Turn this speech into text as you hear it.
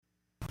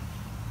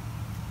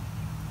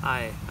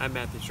Hi, I'm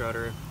Matthew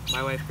Schroeder.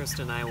 My wife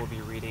Krista and I will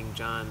be reading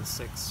John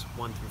 6,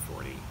 1 through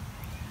 40.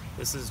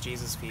 This is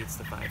Jesus feeds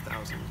the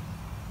 5,000.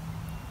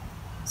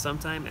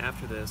 Sometime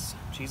after this,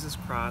 Jesus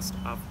crossed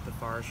up the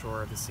far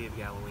shore of the Sea of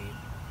Galilee,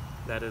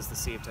 that is, the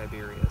Sea of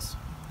Tiberias,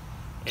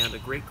 and a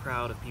great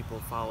crowd of people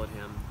followed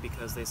him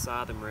because they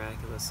saw the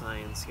miraculous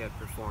signs he had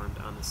performed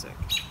on the sick.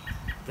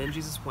 Then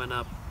Jesus went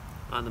up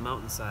on the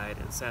mountainside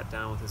and sat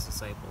down with his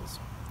disciples.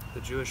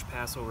 The Jewish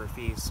Passover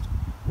feast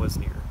was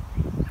near.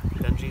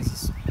 Then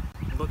Jesus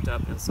looked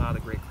up and saw the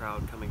great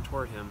crowd coming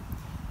toward him.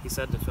 He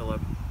said to Philip,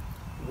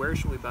 "Where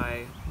shall we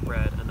buy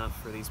bread enough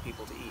for these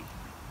people to eat?"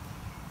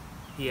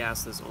 He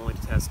asked this only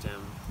to test him,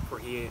 for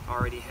he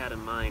already had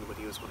in mind what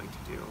he was going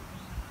to do.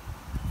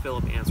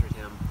 Philip answered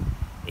him,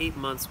 8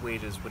 months'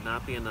 wages would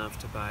not be enough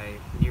to buy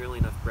nearly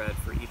enough bread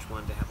for each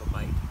one to have a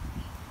bite.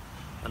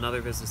 Another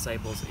of his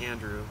disciples,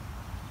 Andrew,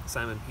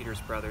 Simon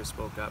Peter's brother,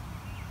 spoke up.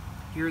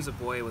 "Here is a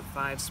boy with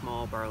 5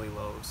 small barley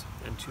loaves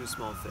and 2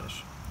 small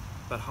fish.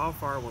 But how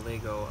far will they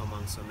go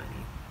among so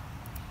many?"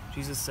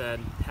 Jesus said,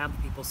 "Have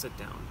the people sit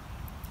down."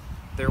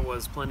 There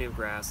was plenty of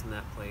grass in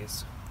that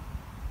place.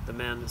 The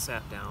men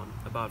sat down,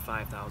 about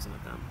 5,000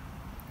 of them.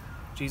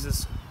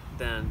 Jesus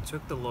then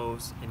took the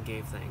loaves and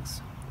gave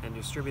thanks, and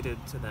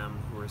distributed to them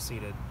who were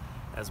seated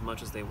as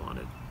much as they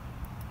wanted.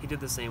 He did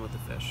the same with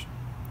the fish.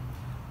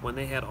 When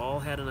they had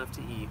all had enough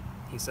to eat,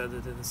 he said to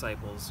the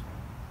disciples,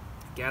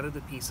 "Gather the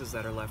pieces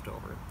that are left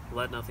over,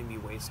 let nothing be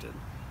wasted."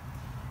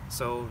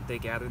 So they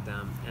gathered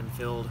them and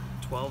filled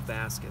 12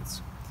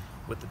 baskets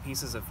with the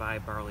pieces of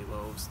 5 barley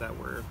loaves that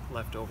were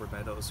left over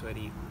by those who had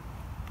eaten.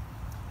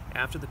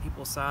 After the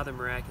people saw the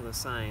miraculous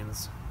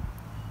signs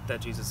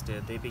that Jesus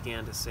did, they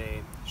began to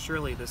say,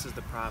 "Surely this is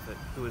the prophet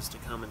who is to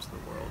come into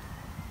the world."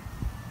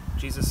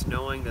 Jesus,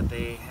 knowing that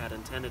they had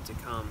intended to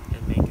come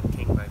and make him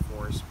king by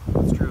force,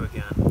 withdrew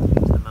again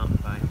to the mountain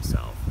by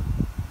himself.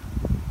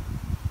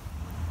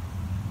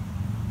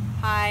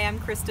 Hi, I'm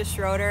Krista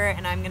Schroeder,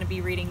 and I'm going to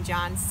be reading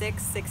John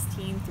 6,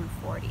 16 through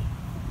 40.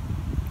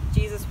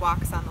 Jesus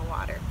walks on the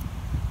water.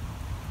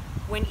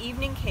 When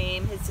evening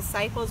came, his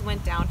disciples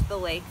went down to the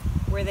lake,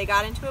 where they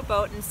got into a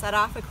boat and set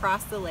off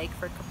across the lake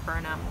for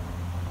Capernaum.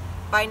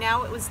 By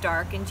now it was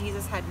dark, and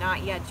Jesus had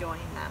not yet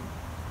joined them.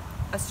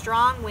 A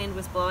strong wind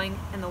was blowing,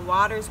 and the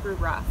waters grew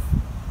rough.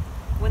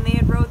 When they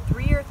had rowed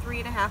 3 or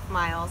 3.5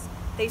 miles,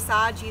 they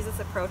saw Jesus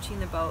approaching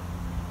the boat,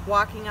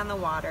 walking on the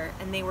water,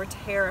 and they were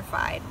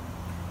terrified.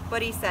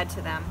 But he said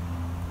to them,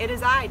 "It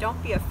is I,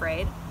 don't be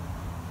afraid."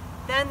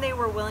 Then they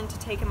were willing to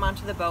take him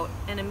onto the boat,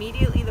 and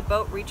immediately the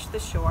boat reached the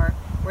shore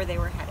where they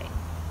were heading.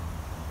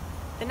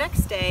 The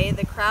next day,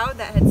 the crowd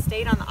that had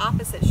stayed on the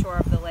opposite shore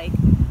of the lake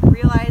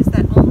realized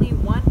that only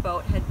one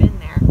boat had been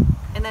there,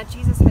 and that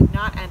Jesus had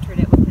not entered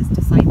it with his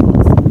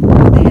disciples,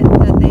 but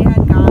that they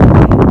had gone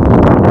away.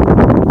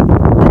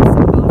 Then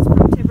some boats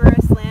from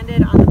Tiberias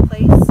landed on the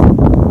place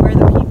where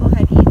the people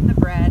had eaten the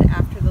bread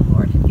after the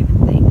Lord had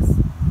given thanks.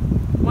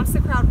 Once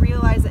the crowd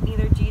realized that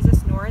neither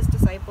Jesus nor his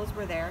disciples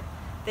were there,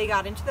 they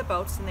got into the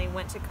boats and they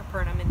went to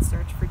Capernaum in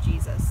search for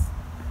Jesus.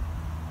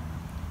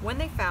 When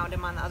they found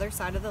him on the other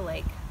side of the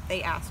lake,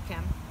 they asked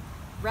him,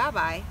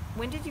 "Rabbi,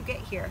 when did you get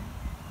here?"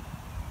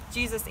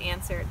 Jesus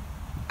answered,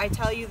 "I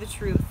tell you the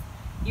truth.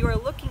 You are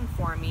looking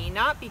for me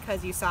not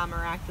because you saw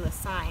miraculous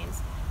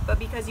signs, but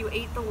because you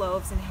ate the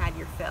loaves and had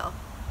your fill.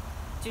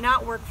 Do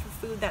not work for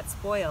food that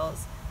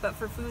spoils, but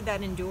for food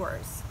that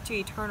endures, to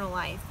eternal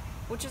life,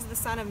 which is the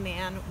Son of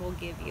Man will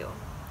give you.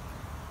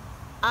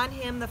 On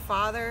him the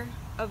Father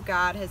of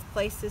God has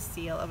placed his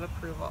seal of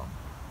approval."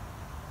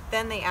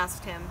 Then they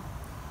asked him,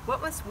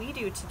 "What must we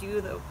do to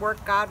do the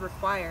work God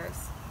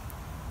requires?"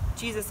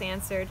 Jesus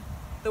answered,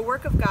 "The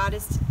work of God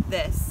is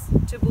this,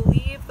 to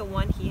believe the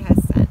one he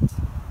has sent."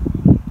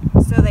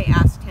 So they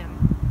asked him,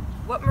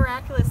 "What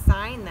miraculous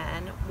sign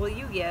then will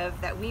you give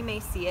that we may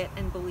see it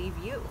and believe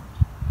you?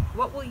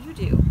 What will you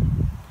do?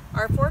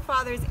 Our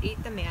forefathers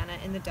ate the manna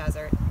in the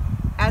desert.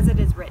 As it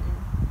is written,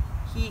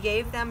 he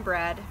gave them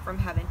bread from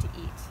heaven to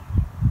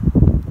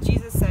eat."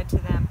 Jesus said to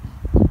them,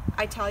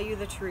 "I tell you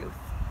the truth.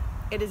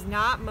 It is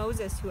not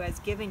Moses who has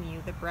given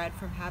you the bread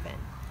from heaven,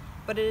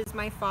 but it is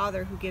my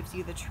Father who gives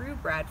you the true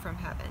bread from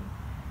heaven.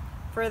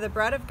 For the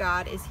bread of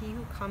God is he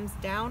who comes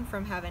down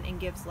from heaven and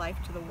gives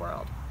life to the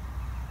world."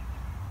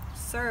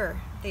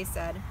 "Sir," they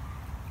said,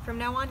 "from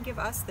now on give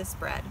us this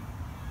bread."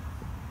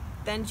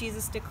 Then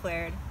Jesus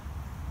declared,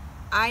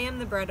 "I am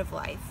the bread of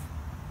life.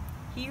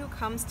 He who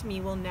comes to me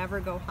will never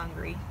go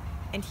hungry,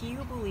 and he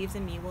who believes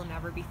in me will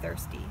never be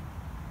thirsty.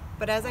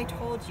 But as I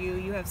told you,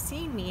 you have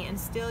seen me, and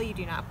still you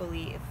do not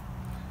believe.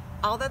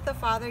 All that the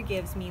Father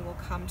gives me will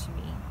come to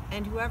me,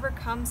 and whoever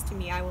comes to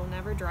me I will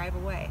never drive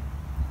away.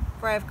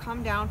 For I have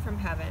come down from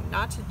heaven,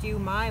 not to do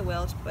my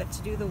will, but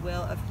to do the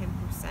will of him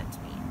who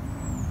sent me.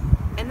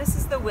 And this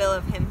is the will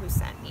of him who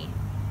sent me,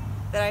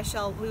 that I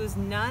shall lose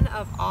none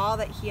of all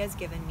that he has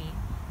given me,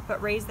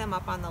 but raise them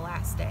up on the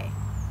last day.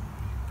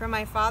 For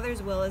my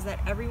Father's will is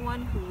that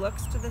everyone who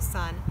looks to the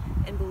Son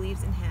and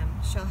believes in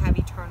him shall have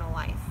eternal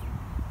life,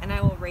 and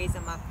I will raise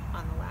him up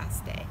on the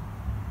last day."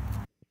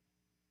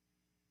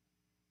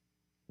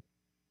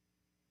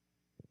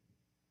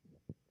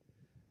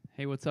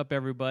 Hey, what's up,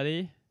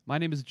 everybody? My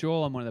name is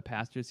Joel. I'm one of the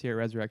pastors here at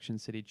Resurrection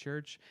City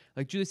Church.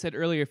 Like Julie said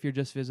earlier, if you're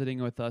just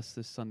visiting with us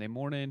this Sunday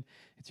morning,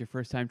 it's your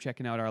first time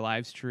checking out our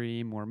live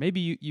stream, or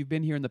maybe you've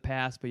been here in the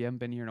past, but you haven't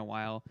been here in a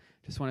while.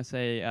 Just want to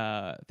say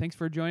thanks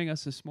for joining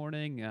us this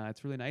morning.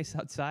 It's really nice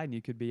outside, and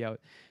you could be out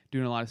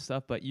doing a lot of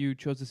stuff, but you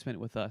chose to spend it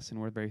with us, and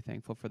we're very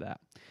thankful for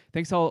that.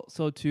 Thanks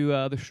also to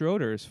the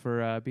Schroeders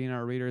for being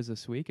our readers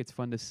this week. It's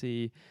fun to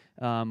see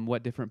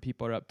what different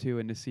people are up to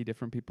and to see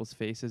different people's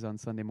faces on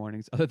Sunday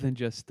mornings, other than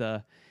just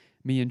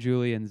me and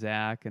Julie and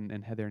Zach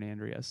and Heather and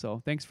Andrea.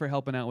 So thanks for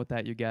helping out with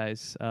that, you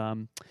guys.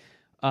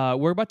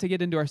 We're about to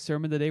get into our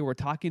sermon today. We're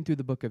talking through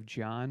the book of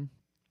John.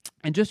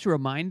 And just a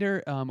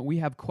reminder, we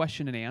have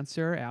question and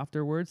answer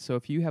afterwards. So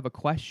if you have a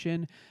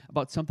question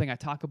about something I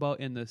talk about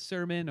in the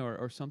sermon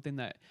or something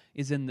that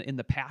is in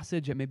the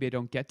passage that maybe I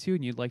don't get to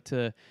and you'd like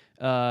to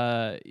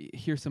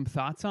hear some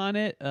thoughts on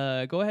it,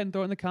 go ahead and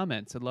throw it in the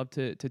comments. I'd love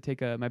to take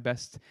my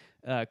best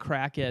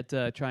crack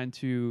at trying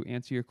to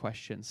answer your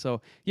questions.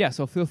 So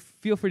so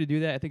feel free to do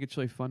that. I think it's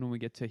really fun when we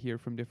get to hear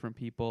from different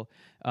people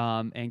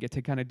and get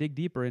to kind of dig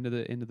deeper into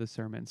the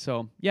sermon.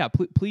 So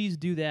please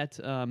do that.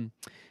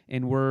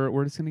 And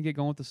we're just going to get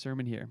going with the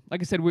sermon here.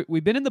 Like I said,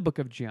 we've been in the book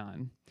of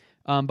John,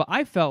 but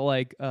I felt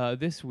like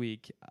this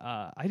week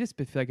I just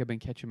feel like I've been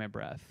catching my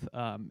breath,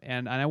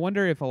 and I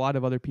wonder if a lot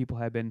of other people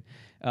have been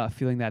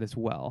feeling that as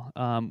well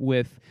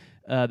with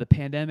the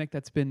pandemic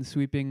that's been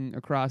sweeping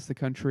across the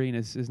country and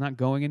is not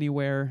going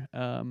anywhere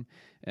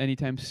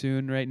anytime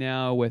soon right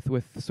now,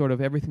 with sort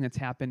of everything that's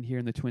happened here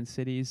in the Twin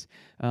Cities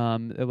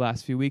the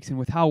last few weeks, and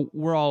with how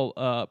we're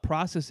all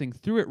processing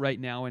through it right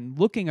now and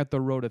looking at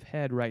the road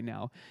ahead right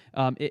now.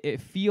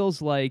 It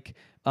feels like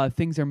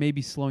things are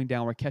maybe slowing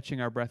down. We're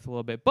catching our breath a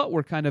little bit, but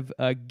we're kind of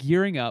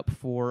gearing up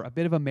for a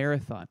bit of a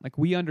marathon. Like,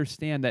 we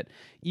understand that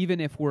even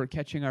if we're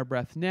catching our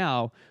breath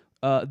now,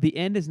 the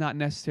end is not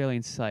necessarily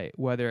in sight,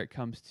 whether it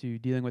comes to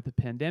dealing with the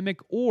pandemic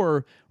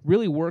or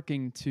really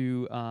working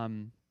to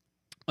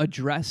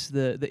address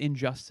the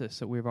injustice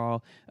that we've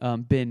all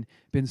been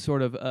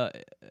sort of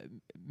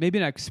maybe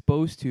not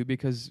exposed to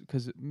because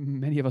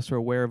many of us are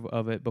aware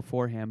of it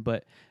beforehand,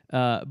 but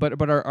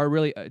are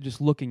really just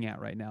looking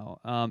at right now.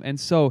 And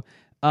so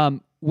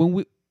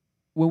when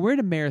we're in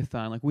a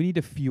marathon, like, we need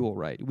to fuel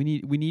right. We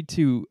need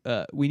to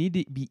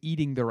be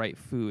eating the right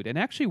food. And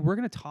actually, we're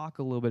going to talk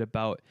a little bit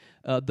about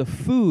the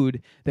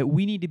food that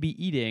we need to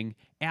be eating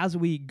as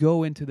we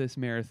go into this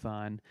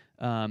marathon,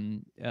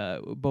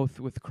 both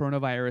with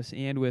coronavirus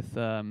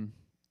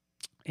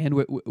and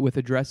with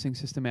addressing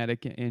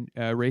systematic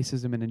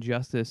racism and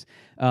injustice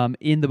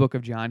in the book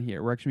of John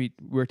here.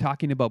 We're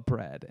talking about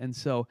bread, and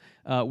so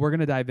we're going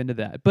to dive into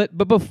that.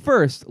 But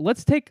first,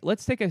 let's take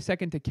a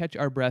second to catch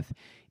our breath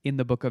in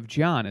the book of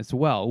John as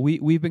well.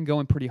 We've been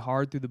going pretty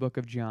hard through the book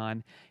of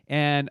John,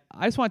 and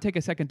I just want to take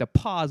a second to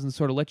pause and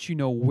sort of let you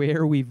know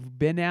where we've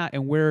been at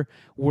and where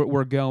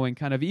we're going,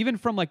 kind of even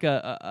from like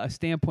a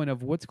standpoint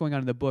of what's going on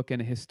in the book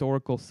in a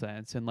historical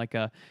sense and like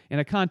in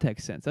a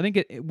context sense. I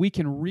think we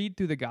can read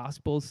through the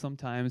Gospels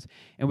sometimes,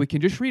 and we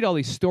can just read all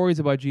these stories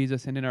about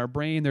Jesus, and in our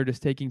brain they're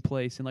just taking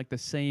place in like the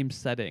same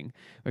setting,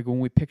 like when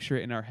we picture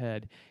it in our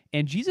head.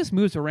 And Jesus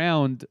moves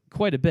around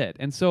quite a bit,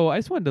 and so I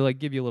just wanted to like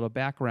give you a little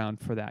background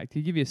for that, to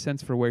give you a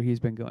sense for where he's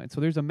been going. So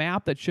there's a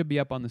map that should be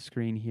up on the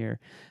screen here,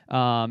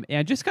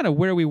 and just kind of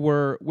where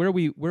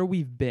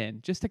we've been,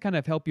 just to kind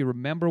of help you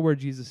remember where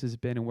Jesus has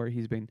been and where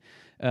he's been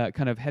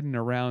kind of heading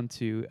around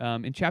to.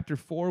 In chapter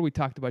 4, we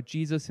talked about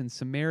Jesus in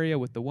Samaria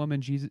with the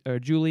woman.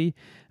 Julie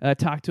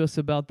talked to us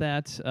about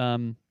that.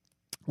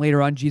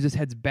 Later on, Jesus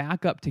heads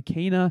back up to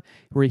Cana,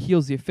 where he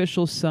heals the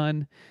official's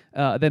son.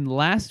 Then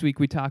last week,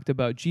 we talked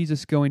about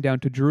Jesus going down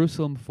to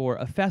Jerusalem for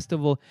a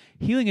festival,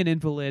 healing an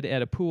invalid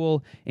at a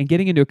pool, and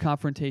getting into a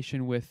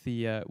confrontation with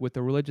the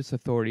religious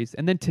authorities.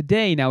 And then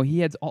today, now he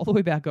heads all the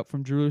way back up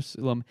from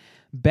Jerusalem,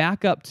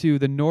 back up to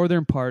the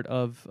northern part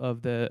of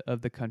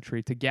the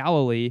country, to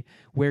Galilee,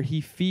 where he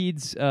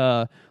feeds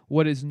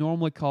what is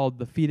normally called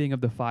the feeding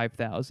of the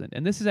 5,000.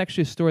 And this is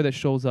actually a story that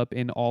shows up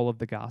in all of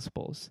the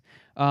Gospels.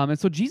 And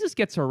so Jesus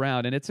gets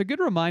around, and it's a good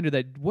reminder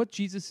that what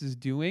Jesus is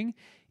doing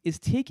is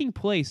taking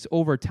place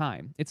over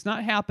time. It's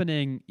not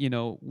happening,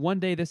 one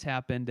day this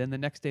happened, and the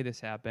next day this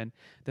happened,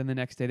 then the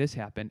next day this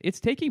happened. It's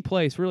taking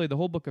place, really, the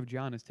whole book of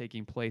John is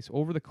taking place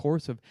over the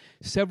course of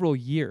several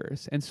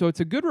years. And so it's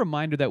a good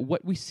reminder that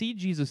what we see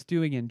Jesus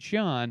doing in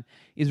John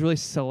is really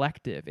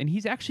selective. And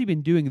he's actually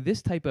been doing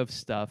this type of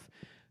stuff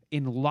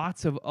in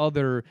lots of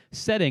other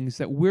settings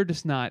that we're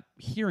just not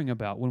hearing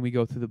about when we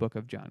go through the book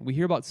of John. We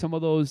hear about some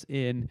of those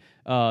in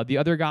the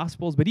other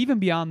Gospels, but even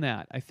beyond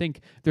that, I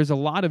think there's a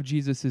lot of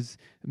Jesus's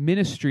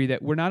ministry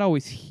that we're not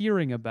always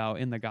hearing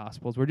about in the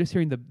Gospels. We're just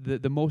hearing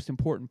the most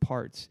important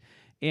parts.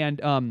 And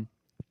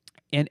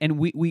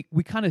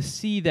we kind of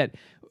see that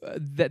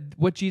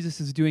what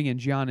Jesus is doing in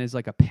John is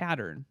like a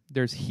pattern.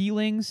 There's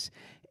healings,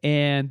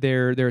 and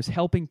there's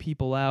helping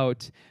people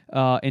out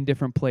in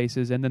different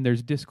places, and then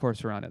there's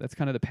discourse around it. That's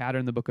kind of the pattern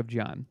in the book of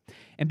John.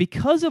 And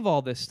because of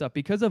all this stuff,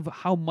 because of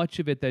how much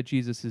of it that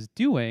Jesus is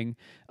doing,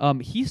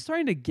 he's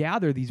starting to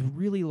gather these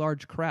really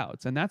large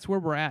crowds, and that's where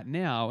we're at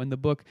now in the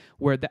book,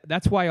 where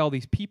that's why all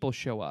these people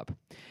show up.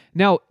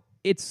 Now,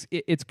 it's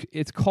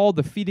called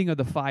the feeding of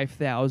the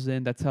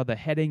 5,000. That's how the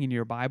heading in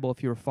your Bible,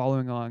 if you were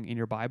following along in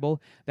your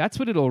Bible, that's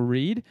what it'll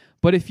read.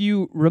 But if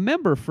you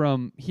remember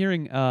from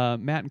hearing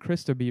Matt and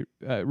Krista be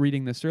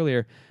reading this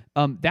earlier,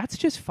 that's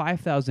just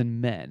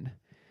 5,000 men.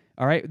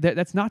 All right,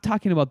 that's not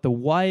talking about the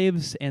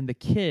wives and the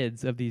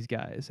kids of these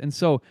guys. And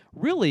so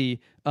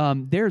really,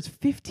 there's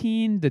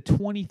 15 to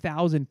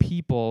 20,000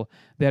 people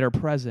that are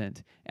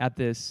present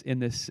in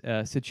this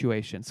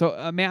situation. So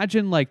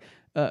imagine like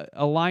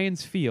a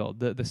Lions Field,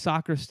 the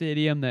soccer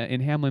stadium in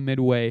Hamlin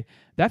Midway,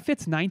 that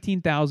fits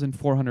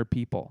 19,400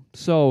 people.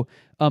 So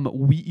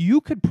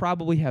you could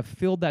probably have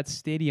filled that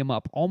stadium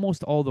up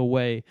almost all the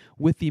way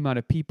with the amount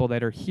of people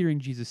that are hearing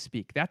Jesus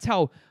speak. That's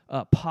how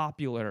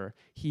popular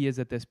he is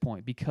at this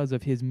point because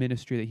of his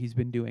ministry that he's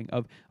been doing,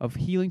 of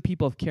healing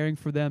people, of caring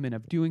for them, and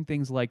of doing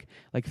things like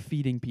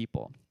feeding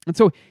people. And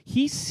so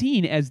he's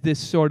seen as this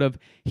sort of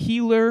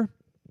healer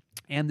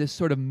and this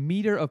sort of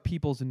meter of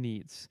people's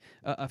needs,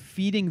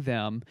 feeding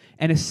them,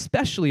 and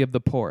especially of the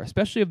poor,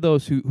 especially of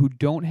those who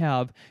don't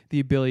have the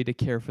ability to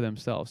care for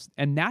themselves.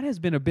 And that has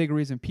been a big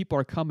reason people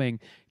are coming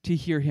to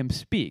hear him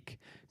speak.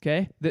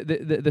 Okay,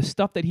 the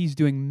stuff that he's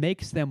doing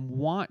makes them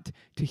want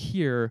to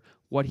hear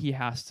what he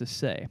has to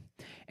say.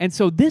 And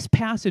so this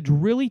passage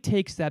really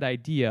takes that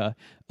idea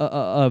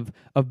of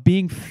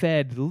being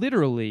fed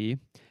literally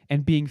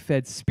and being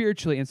fed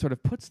spiritually, and sort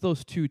of puts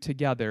those two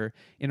together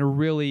in a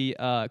really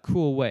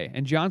cool way.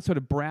 And John sort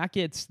of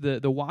brackets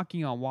the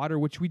walking on water,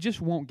 which we just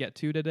won't get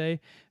to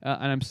today.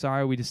 And I'm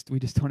sorry, we just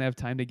don't have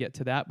time to get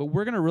to that. But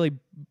we're going to really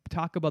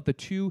talk about the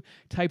two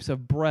types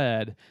of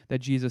bread that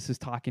Jesus is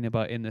talking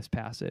about in this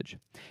passage.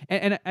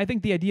 And I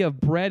think the idea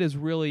of bread is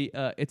really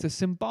it's a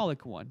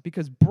symbolic one,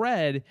 because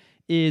bread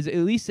is, at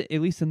least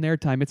in their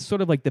time, it's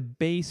sort of like the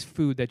base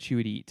food that you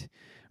would eat.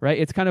 Right,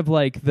 it's kind of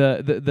like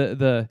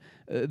the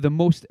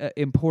most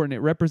important. It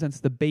represents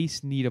the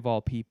base need of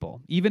all people.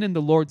 Even in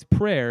the Lord's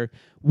Prayer,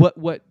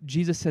 what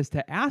Jesus says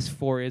to ask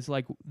for is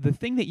like the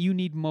thing that you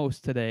need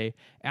most today.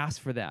 Ask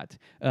for that,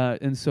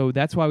 and so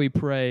that's why we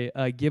pray,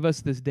 "Give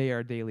us this day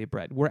our daily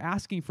bread." We're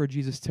asking for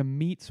Jesus to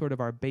meet sort of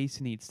our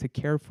base needs, to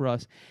care for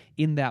us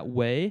in that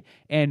way.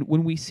 And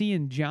when we see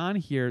in John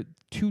here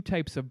two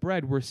types of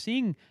bread, we're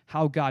seeing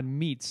how God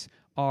meets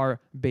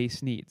our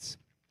base needs.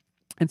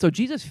 And so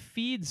Jesus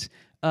feeds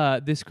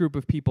this group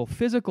of people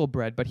physical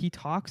bread, but he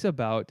talks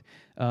about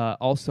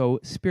also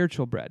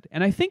spiritual bread.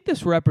 And I think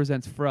this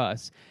represents for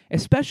us,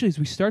 especially as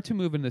we start to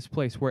move in this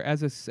place where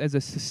as a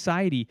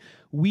society,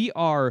 we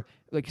are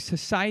like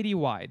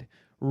society-wide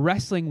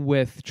wrestling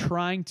with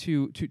trying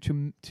to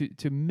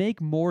make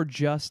a more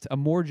just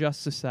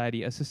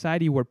society, a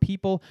society where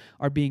people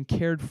are being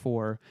cared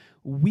for.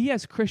 We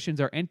as Christians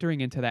are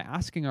entering into that,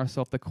 asking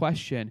ourselves the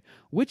question,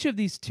 which of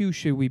these two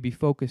should we be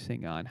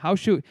focusing on? How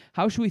should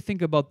we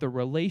think about the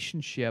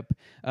relationship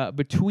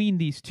between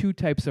these two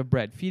types of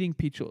bread, feeding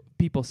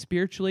people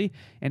spiritually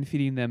and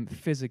feeding them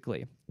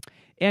physically?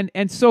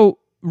 And so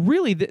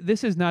really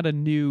this is not a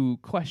new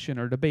question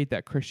or debate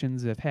that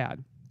Christians have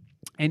had.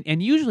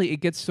 And usually it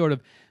gets sort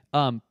of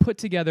put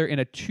together in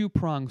a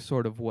two-pronged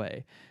sort of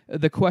way.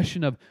 The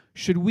question of,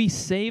 should we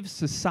save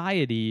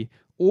society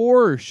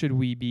or should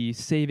we be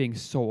saving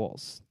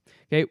souls?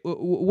 Okay,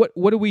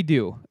 what do we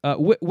do?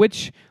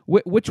 Which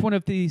one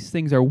of these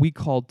things are we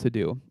called to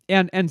do?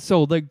 And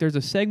so like there's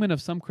a segment of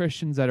some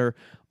Christians that are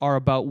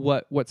about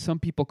what some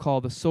people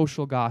call the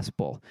social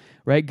gospel,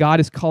 right?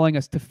 God is calling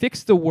us to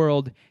fix the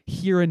world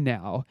here and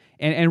now,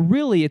 and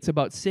really it's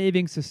about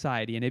saving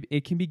society, and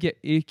it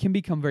can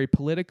become very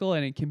political,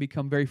 and it can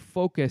become very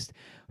focused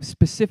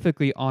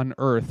specifically on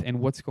earth and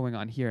what's going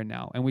on here and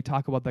now. And we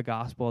talk about the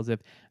gospel as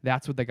if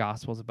that's what the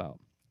gospel is about.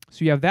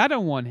 So you have that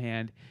on one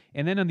hand,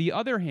 and then on the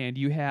other hand,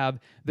 you have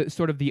the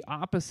sort of the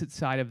opposite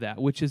side of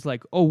that, which is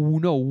like, oh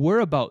no,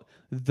 we're about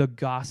the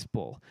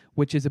gospel,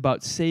 which is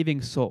about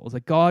saving souls.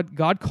 Like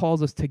God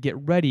calls us to get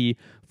ready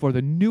for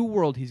the new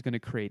world he's going to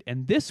create.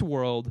 And this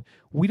world,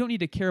 we don't need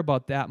to care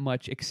about that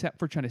much except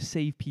for trying to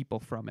save people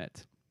from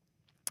it.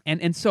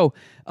 And so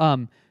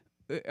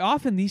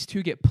often these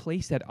two get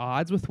placed at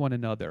odds with one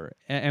another,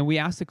 and we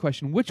ask the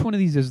question, which one of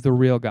these is the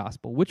real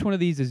gospel? Which one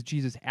of these is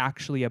Jesus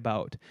actually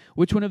about?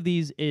 Which one of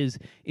these is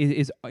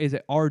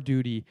it our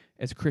duty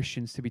as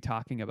Christians to be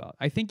talking about?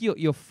 I think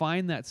you'll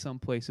find that some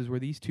places where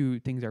these two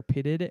things are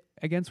pitted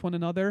against one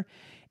another,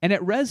 and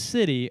at Res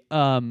City,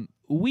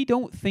 we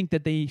don't think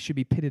that they should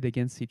be pitted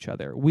against each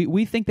other.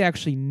 We think they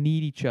actually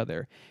need each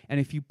other. And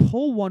if you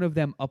pull one of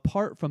them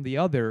apart from the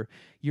other,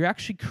 you're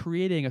actually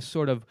creating a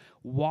sort of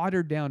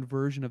watered-down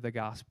version of the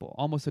gospel,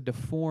 almost a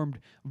deformed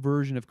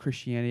version of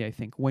Christianity, I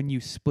think, when you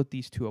split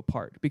these two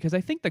apart. Because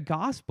I think the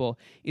gospel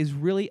is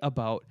really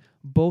about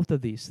both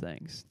of these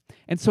things.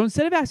 And so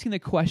instead of asking the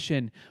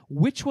question,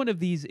 which one of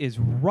these is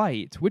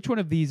right, which one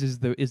of these is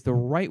the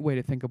right way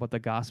to think about the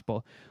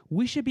gospel,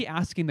 we should be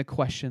asking the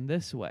question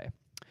this way.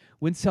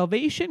 When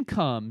salvation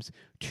comes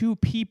to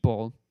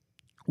people,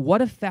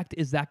 what effect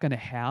is that going to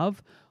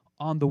have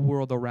on the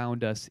world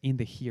around us in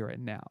the here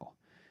and now?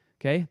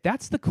 Okay,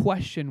 that's the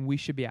question we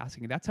should be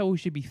asking. That's how we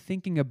should be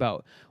thinking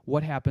about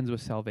what happens with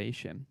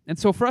salvation. And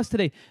so for us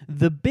today,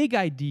 the big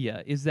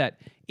idea is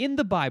that in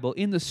the Bible,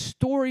 in the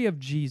story of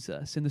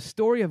Jesus, in the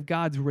story of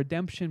God's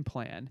redemption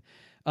plan,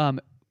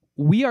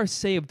 we are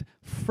saved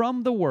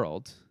from the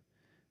world,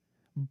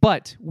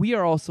 but we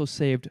are also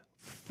saved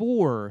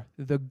for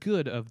the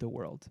good of the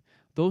world.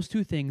 Those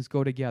two things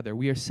go together.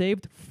 We are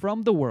saved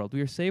from the world. We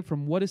are saved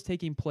from what is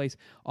taking place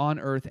on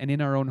earth and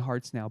in our own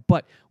hearts now.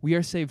 But we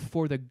are saved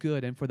for the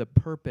good and for the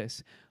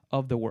purpose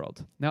of the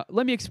world. Now,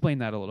 let me explain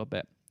that a little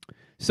bit.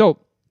 So,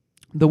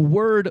 the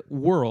word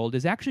world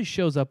actually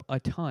shows up a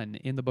ton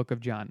in the book of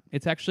John.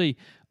 It's actually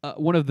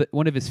one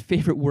of his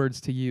favorite words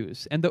to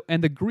use. And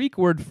the Greek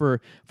word for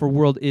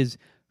world is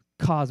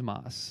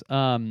cosmos.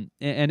 And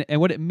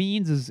what it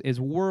means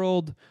is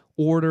world,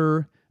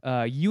 order,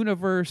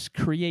 universe,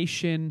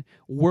 creation,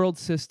 world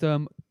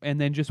system, and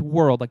then just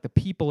world, like the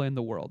people in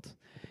the world.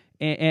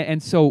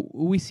 And so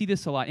we see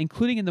this a lot,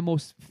 including in the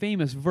most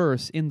famous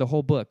verse in the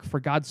whole book,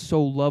 for God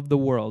so loved the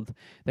world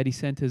that he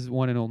sent his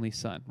one and only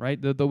son, right?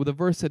 The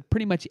verse that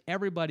pretty much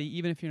everybody,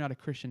 even if you're not a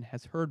Christian,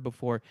 has heard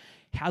before,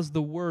 has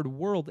the word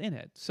world in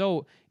it.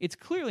 So it's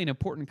clearly an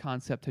important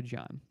concept to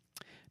John.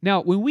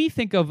 Now, when we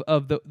think of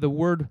the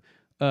word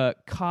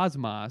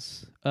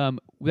cosmos,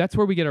 that's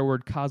where we get our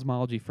word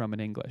cosmology from in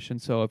English.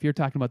 And so if you're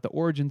talking about the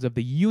origins of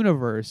the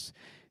universe,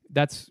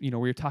 that's,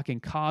 where you're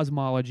talking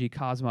cosmology,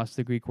 cosmos,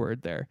 the Greek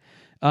word there.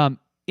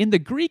 In the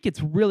Greek,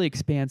 it's really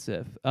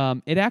expansive.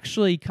 It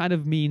actually kind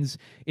of means,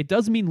 it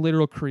does mean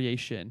literal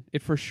creation.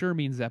 It for sure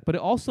means that. But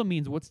it also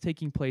means what's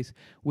taking place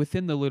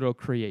within the literal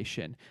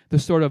creation. The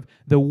sort of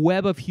the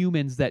web of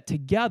humans that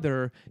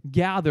together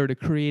gather to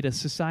create a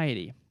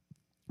society.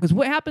 Because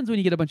what happens when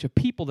you get a bunch of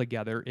people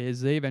together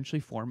is they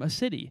eventually form a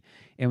city.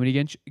 And when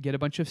you get a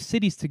bunch of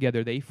cities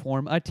together, they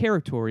form a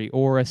territory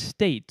or a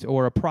state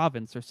or a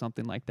province or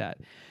something like that.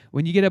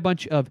 When you get a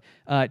bunch of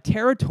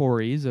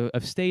territories,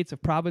 of states,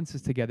 of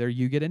provinces together,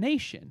 you get a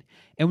nation.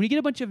 And when you get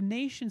a bunch of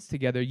nations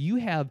together, you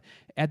have,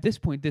 at this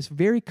point, this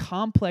very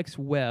complex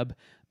web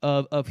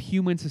of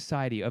human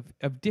society,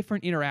 of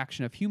different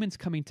interaction, of humans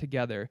coming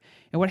together.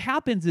 And what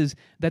happens is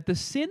that the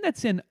sin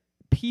that's in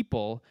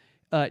people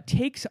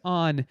takes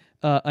on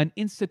an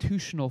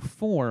institutional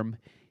form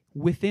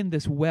within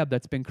this web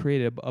that's been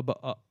created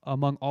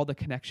among all the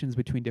connections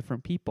between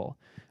different people.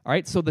 All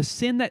right, so the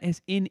sin that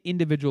is in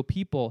individual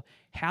people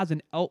has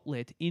an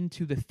outlet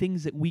into the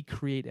things that we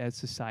create as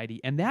society,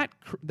 and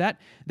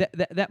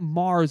that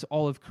mars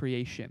all of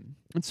creation.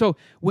 And so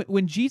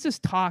when Jesus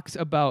talks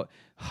about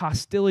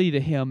hostility to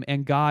him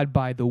and God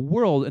by the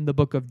world in the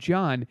book of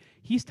John,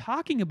 he's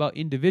talking about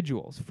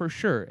individuals for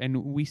sure,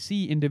 and we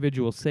see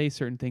individuals say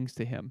certain things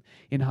to him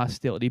in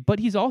hostility. But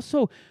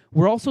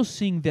we're also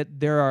seeing that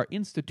there are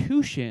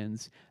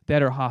institutions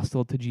that are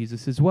hostile to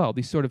Jesus as well.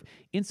 These sort of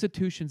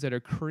institutions that are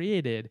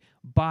created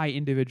by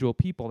individual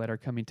people that are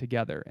coming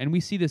together. And we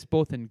see this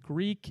both in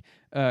Greek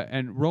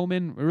and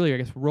Roman, really I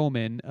guess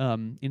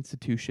Roman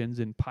institutions,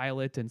 and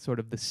Pilate and sort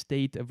of the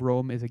state of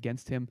Rome is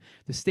against him.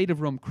 The state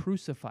of Rome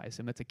crucifies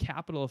him. That's a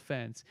capital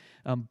offense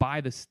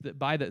by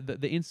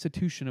the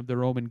institution of the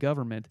Roman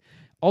government.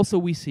 Also,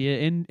 we see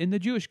it in the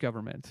Jewish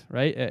government,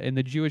 right? In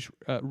the Jewish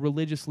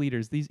religious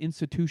leaders. These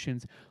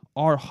institutions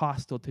are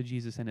hostile to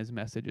Jesus and his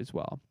message as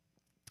well.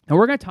 And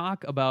we're going to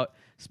talk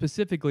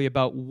specifically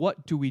about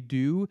what do we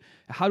do,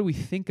 how do we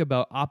think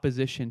about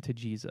opposition to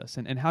Jesus,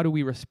 and how do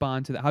we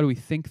respond to that, how do we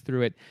think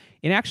through it.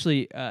 And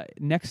actually,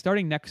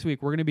 starting next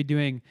week, we're going to be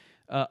doing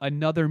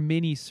another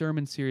mini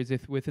sermon series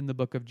within the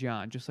book of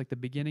John, just like the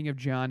beginning of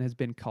John has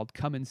been called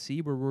Come and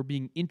See, where we're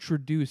being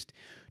introduced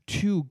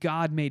to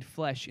God made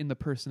flesh in the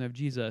person of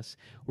Jesus.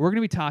 We're going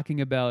to be talking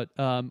about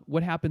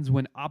what happens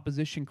when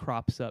opposition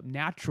crops up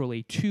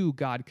naturally to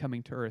God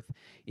coming to earth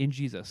in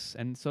Jesus.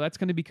 And so that's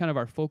going to be kind of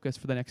our focus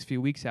for the next few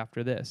weeks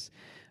after this.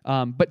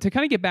 But to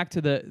kind of get back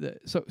to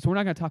so we're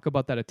not going to talk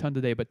about that a ton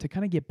today, but to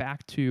kind of get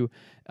back to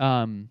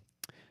the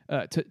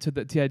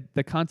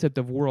concept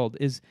of world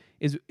is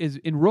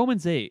in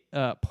Romans 8,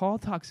 Paul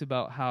talks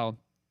about how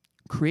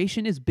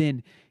creation has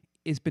been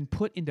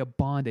put into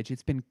bondage.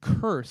 It's been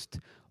cursed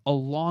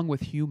along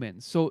with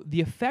humans. So the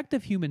effect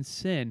of human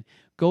sin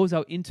goes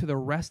out into the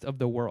rest of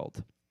the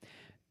world.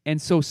 And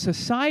so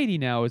society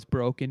now is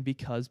broken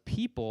because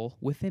people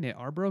within it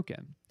are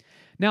broken.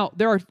 Now,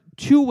 there are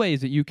two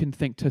ways that you can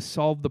think to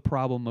solve the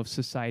problem of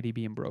society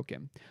being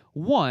broken.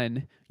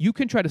 One, you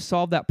can try to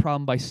solve that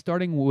problem by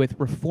starting with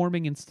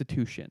reforming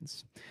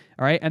institutions.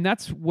 All right, and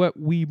that's what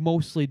we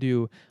mostly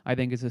do, I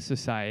think, as a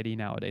society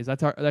nowadays.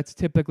 That's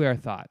typically our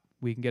thought.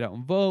 We can get out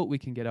and vote. We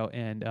can get out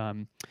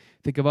and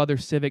think of other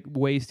civic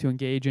ways to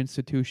engage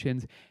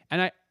institutions.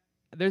 And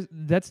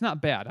that's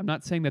not bad. I'm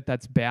not saying that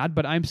that's bad,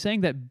 but I'm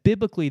saying that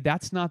biblically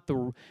that's not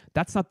the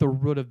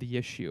root of the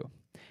issue.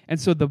 And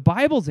so the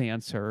Bible's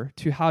answer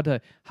to how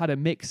to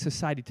make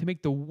society, to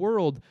make the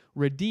world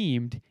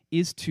redeemed,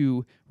 is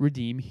to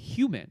redeem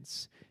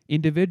humans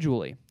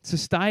individually.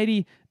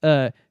 Society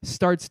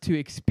starts to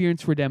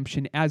experience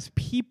redemption as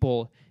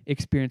people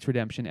experience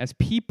redemption, as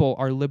people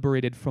are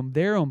liberated from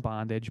their own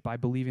bondage by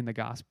believing the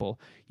gospel.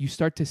 You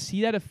start to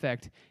see that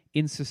effect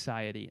in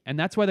society. And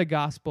that's why the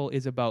gospel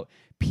is about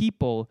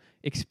people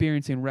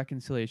experiencing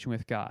reconciliation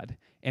with God,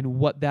 and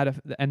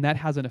that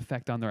has an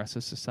effect on the rest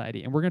of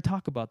society. And we're going to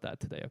talk about that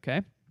today,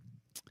 okay?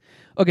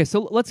 Okay,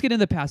 so let's get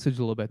into the passage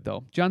a little bit,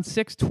 though. John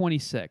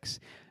 6:26.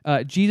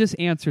 Jesus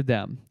answered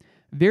them,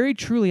 "Very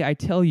truly I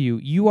tell you,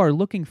 you are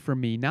looking for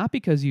me, not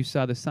because you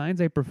saw the signs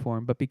I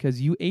performed, but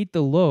because you ate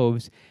the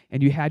loaves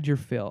and you had your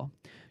fill.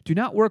 Do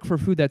not work for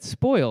food that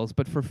spoils,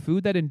 but for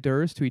food that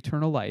endures to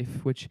eternal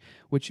life," which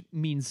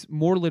means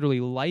more literally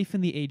life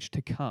in the age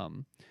to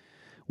come,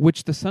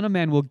 "which the Son of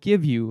Man will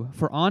give you,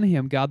 for on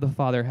him God the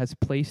Father has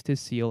placed his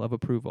seal of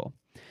approval."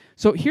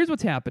 So here's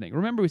what's happening.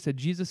 Remember, we said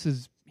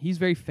he's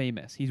very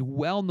famous. He's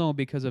well known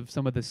because of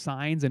some of the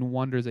signs and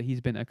wonders that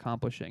he's been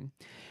accomplishing.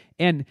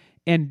 And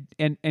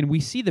we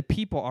see the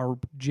people are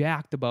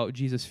jacked about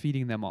Jesus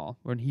feeding them all.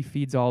 When he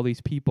feeds all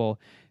these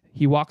people,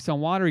 he walks on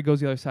water, he goes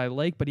to the other side of the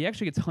lake, but he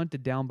actually gets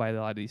hunted down by a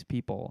lot of these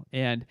people.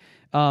 And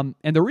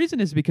the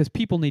reason is because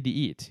people need to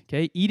eat.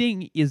 Okay,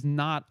 eating is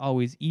not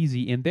always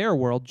easy in their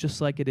world, just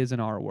like it is in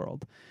our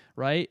world,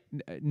 right?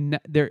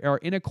 There are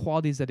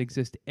inequalities that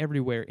exist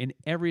everywhere, in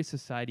every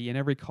society, in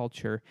every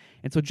culture.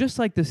 And so just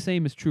like the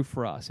same is true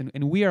for us.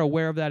 And we are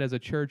aware of that as a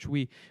church.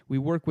 We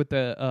work with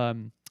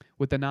the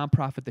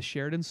nonprofit, the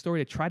Sheridan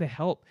Story, to try to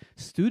help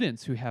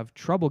students who have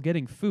trouble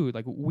getting food.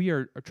 Like, we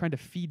are trying to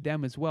feed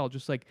them as well,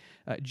 just like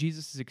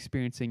Jesus is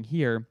experiencing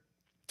here.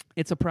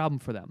 It's a problem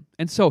for them.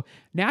 And so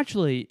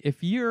naturally,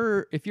 if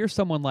you're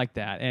someone like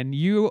that and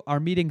you are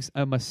meeting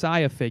a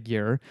Messiah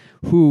figure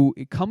who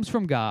comes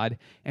from God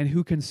and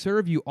who can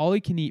serve you all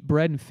you can eat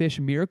bread and fish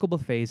miracle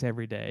buffets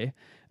every day,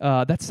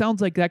 that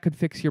sounds like that could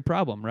fix your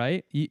problem,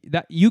 right?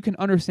 You can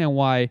understand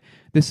why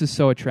this is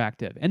so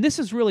attractive. And this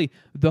is really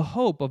the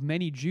hope of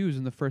many Jews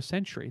in the first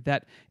century,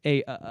 that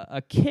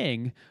a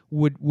king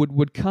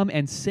would come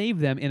and save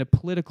them in a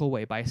political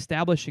way by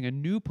establishing a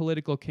new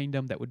political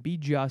kingdom that would be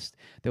just,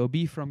 that would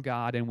be from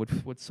God, and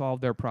would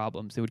solve their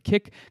problems. It would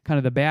kick kind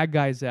of the bad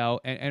guys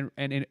out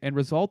and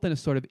result in a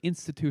sort of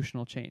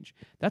institutional change.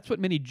 That's what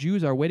many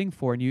Jews are waiting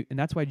for, and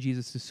that's why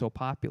Jesus is so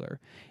popular.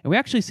 And we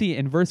actually see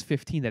in verse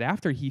 15 that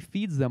after he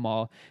feeds them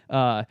all,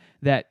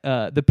 that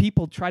the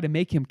people try to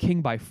make him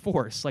king by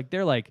force. Like,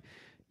 they're like,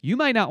 "You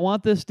might not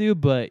want this,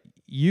 dude, but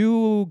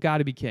you got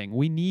to be king.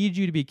 We need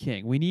you to be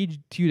king. We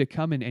need you to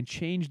come in and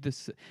change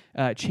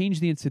change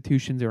the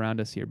institutions around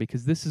us here,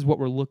 because this is what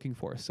we're looking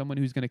for, someone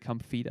who's going to come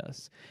feed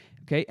us."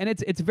 Okay, and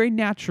it's very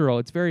natural.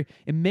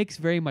 It makes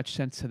very much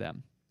sense to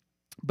them.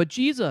 But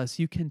Jesus,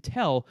 you can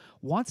tell,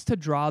 wants to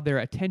draw their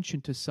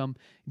attention to some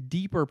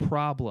deeper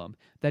problem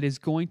that is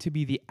going to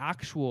be the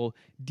actual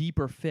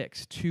deeper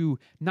fix to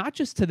not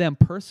just to them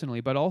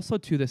personally, but also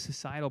to the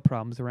societal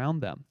problems around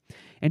them.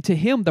 And to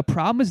him, the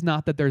problem is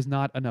not that there's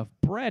not enough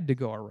bread to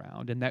go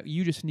around and that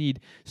you just need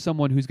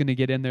someone who's going to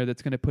get in there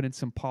that's going to put in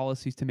some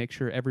policies to make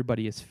sure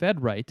everybody is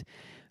fed right.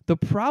 The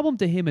problem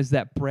to him is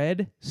that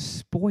bread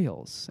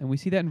spoils. And we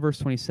see that in verse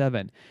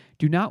 27.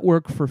 "Do not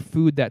work for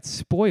food that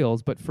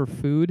spoils, but for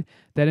food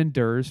that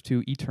endures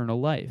to eternal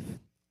life."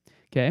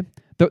 Okay?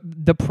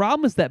 The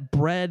problem is that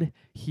bread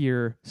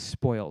here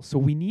spoils. So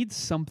we need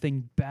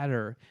something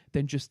better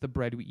than just the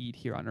bread we eat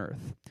here on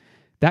earth.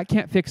 That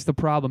can't fix the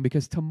problem,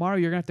 because tomorrow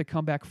you're going to have to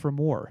come back for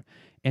more.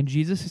 And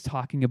Jesus is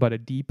talking about a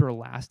deeper,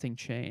 lasting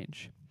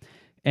change.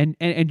 And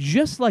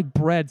just like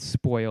bread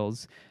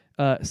spoils,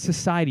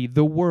 society,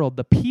 the world,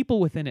 the people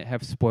within it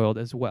have spoiled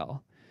as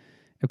well.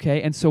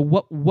 Okay, and so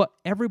what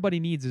everybody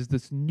needs is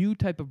this new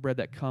type of bread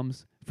that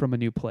comes from a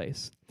new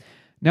place.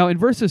 Now, in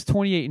verses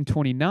 28 and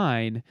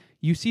 29,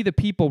 you see the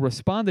people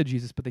respond to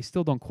Jesus, but they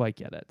still don't quite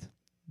get it.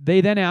 They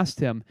then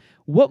asked him,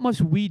 "What must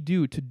we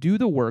do to do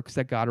the works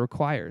that God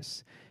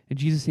requires?" And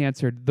Jesus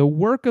answered, "The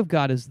work of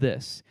God is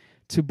this,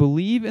 to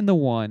believe in the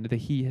one that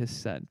he has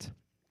sent."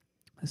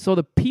 So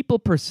the people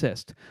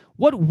persist.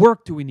 What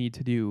work do we need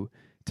to do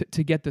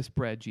to get this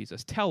bread,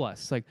 Jesus? Tell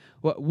us. Like,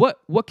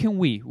 what can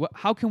we?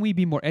 How can we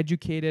be more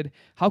educated?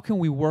 How can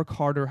we work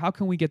harder? How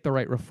can we get the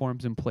right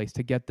reforms in place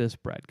to get this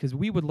bread? Because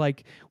we would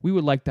like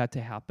that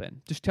to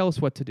happen. Just tell us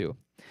what to do.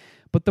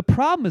 But the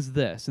problem is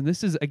this, and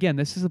this is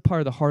a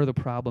part of the heart of the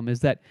problem,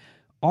 is that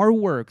our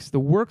works, the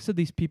works of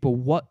these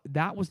people,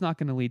 that was not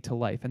going to lead to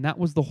life, and that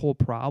was the whole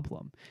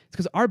problem. It's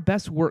because our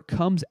best work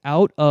comes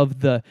out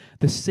of the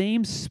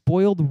same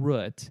spoiled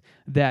root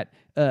that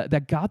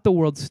got the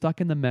world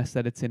stuck in the mess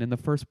that it's in the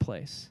first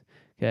place.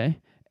 Okay,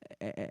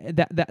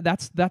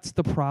 that's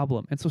the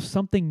problem, and so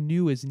something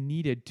new is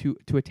needed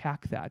to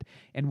attack that.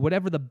 And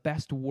whatever the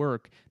best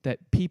work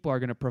that people are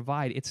going to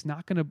provide, it's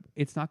not going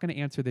to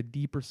answer the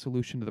deeper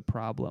solution to the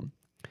problem.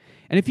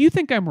 And if you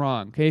think I'm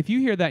wrong, okay, if you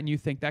hear that and you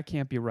think that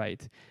can't be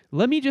right,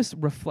 let me just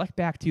reflect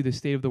back to you the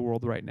state of the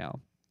world right now.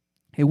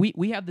 Hey,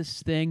 we have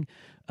this thing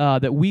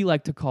that we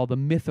like to call the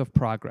myth of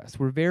progress.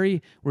 We're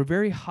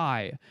very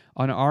high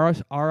on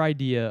our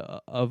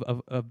idea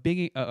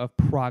of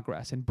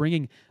progress and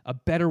bringing a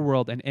better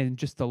world. And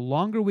just the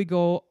longer we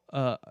go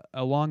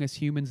along as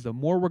humans, the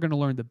more we're going to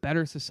learn, the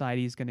better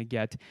society is going to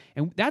get.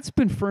 And that's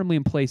been firmly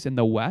in place in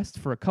the West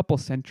for a couple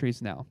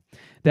centuries now.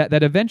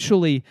 That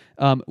eventually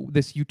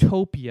this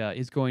utopia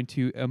is going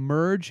to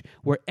emerge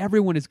where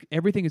everything is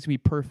going to be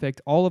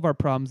perfect. All of our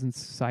problems in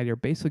society are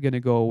basically going to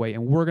go away,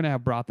 and we're going to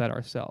have brought that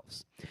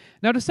ourselves.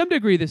 Now, to some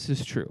degree, this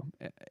is true.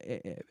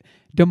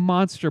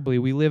 Demonstrably,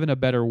 we live in a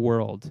better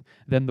world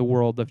than the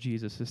world of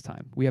Jesus'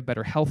 time. We have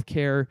better health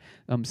care.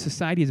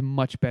 Society is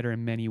much better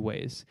in many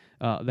ways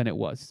than it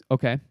was.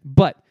 Okay?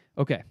 But,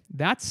 okay,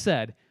 that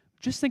said,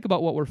 just think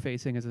about what we're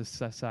facing as a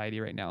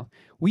society right now.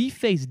 We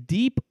face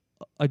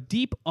a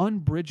deep,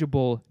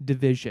 unbridgeable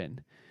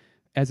division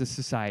as a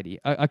society,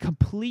 a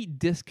complete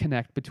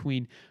disconnect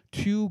between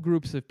two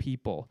groups of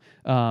people.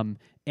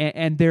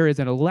 And there is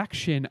an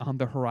election on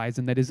the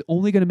horizon that is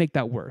only going to make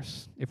that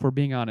worse. If we're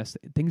being honest,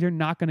 things are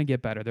not going to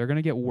get better. They're going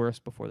to get worse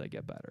before they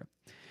get better.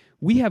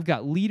 We have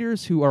got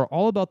leaders who are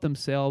all about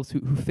themselves,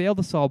 who fail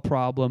to solve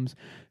problems,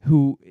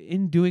 who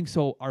in doing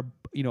so are,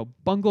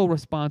 bungle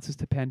responses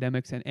to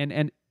pandemics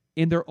and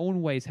in their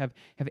own ways have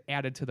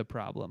added to the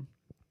problem.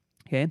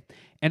 Okay?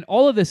 And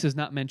all of this is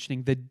not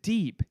mentioning the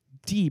deep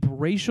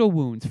racial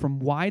wounds from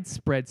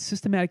widespread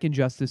systematic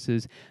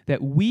injustices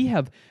that we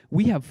have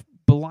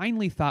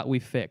blindly thought we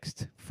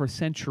fixed for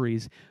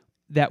centuries,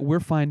 that we're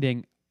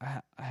finding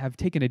have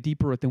taken a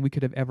deeper root than we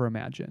could have ever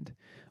imagined.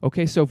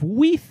 Okay, so if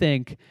we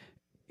think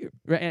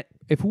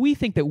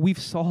that we've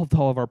solved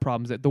all of our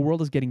problems, that the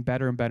world is getting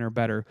better and better and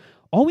better,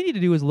 all we need to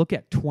do is look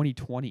at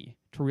 2020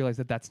 to realize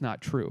that that's not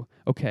true.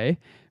 Okay,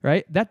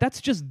 right? That's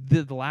just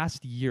the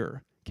last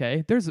year.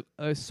 Okay, there's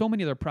so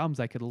many other problems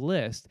I could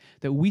list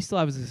that we still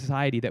have as a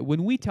society, that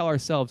when we tell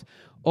ourselves,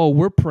 oh,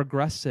 we're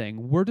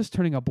progressing, we're just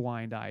turning a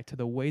blind eye to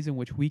the ways in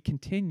which we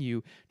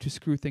continue to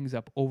screw things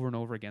up over and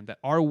over again, that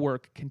our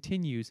work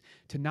continues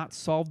to not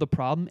solve the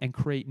problem and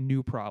create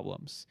new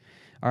problems.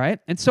 All right?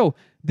 And so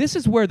this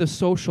is where the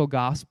social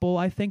gospel,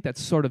 I think, that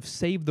sort of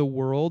save the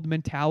world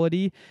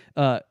mentality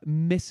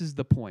misses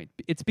the point.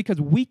 It's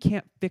because we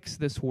can't fix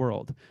this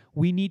world.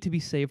 We need to be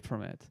saved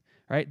from it.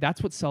 Right?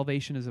 That's what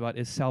salvation is about,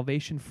 is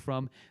salvation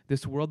from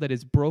this world that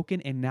is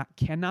broken and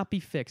cannot be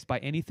fixed by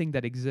anything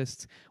that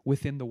exists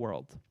within the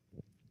world.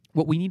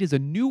 What we need is a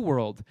new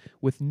world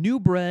with new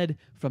bread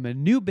from a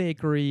new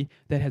bakery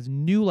that has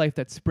new life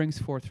that springs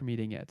forth from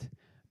eating it.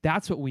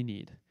 That's what we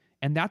need.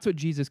 And that's what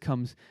Jesus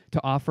comes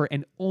to offer,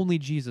 and only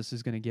Jesus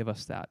is going to give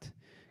us that.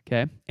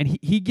 Okay? And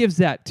he gives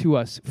that to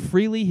us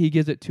freely, he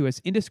gives it to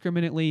us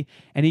indiscriminately,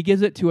 and he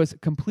gives it to us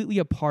completely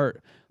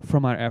apart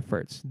from our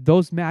efforts.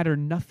 Those matter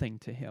nothing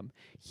to him.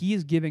 He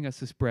is giving us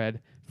this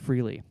bread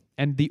freely.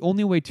 And the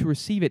only way to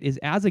receive it is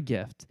as a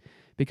gift,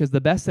 because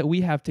the best that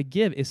we have to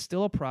give is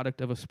still a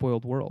product of a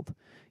spoiled world.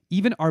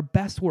 Even our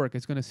best work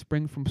is going to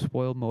spring from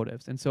spoiled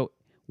motives. And so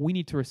we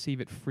need to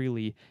receive it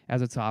freely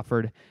as it's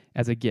offered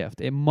as a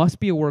gift. It must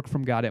be a work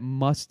from God. It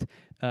must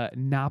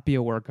not be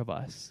a work of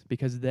us,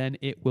 because then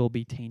it will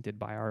be tainted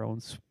by our own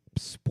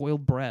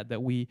spoiled bread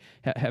that we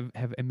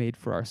have made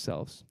for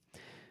ourselves.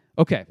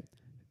 Okay,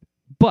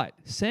 but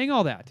saying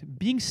all that,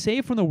 being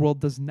saved from the world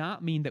does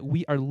not mean that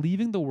we are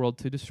leaving the world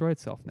to destroy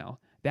itself now.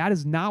 That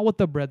is not what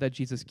the bread that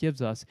Jesus gives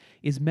us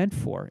is meant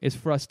for, is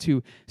for us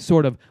to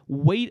sort of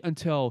wait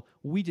until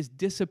we just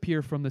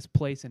disappear from this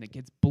place and it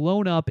gets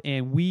blown up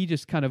and we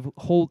just kind of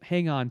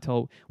hang on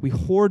till we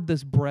hoard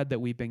this bread that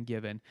we've been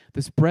given,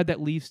 this bread that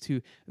leads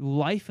to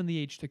life in the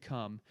age to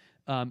come.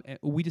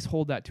 We just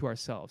hold that to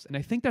ourselves. And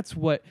I think that's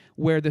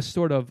where this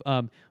sort of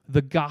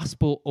the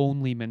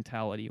gospel-only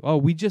mentality, oh,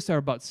 we just are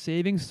about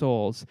saving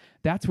souls,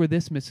 that's where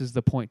this misses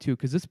the point too,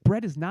 because this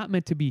bread is not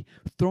meant to be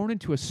thrown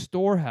into a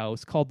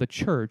storehouse called the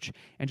church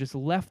and just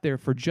left there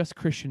for just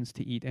Christians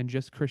to eat and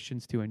just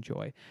Christians to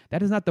enjoy.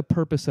 That is not the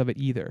purpose of it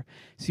either.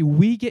 See,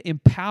 we get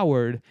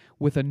empowered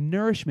with a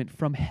nourishment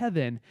from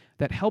heaven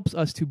that helps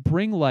us to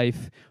bring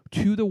life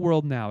to the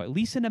world now, at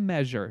least in a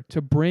measure,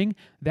 to bring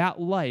that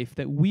life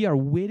that we are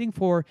waiting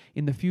for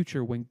in the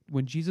future when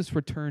Jesus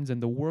returns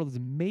and the world is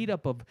made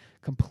up of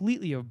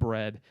completely of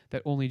bread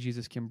that only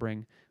Jesus can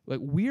bring. Like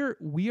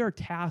we are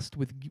tasked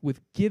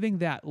with giving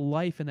that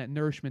life and that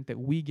nourishment that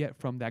we get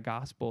from that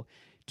gospel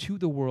to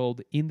the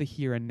world in the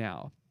here and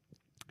now.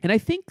 And I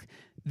think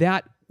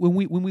that when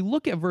we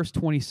look at verse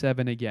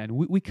 27 again,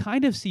 we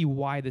kind of see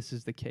why this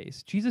is the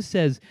case. Jesus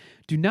says,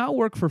 "Do not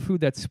work for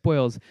food that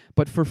spoils,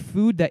 but for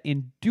food that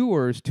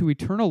endures to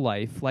eternal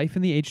life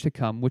in the age to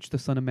come, which the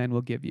Son of Man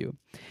will give you."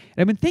 And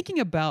I've been thinking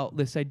about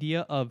this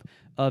idea of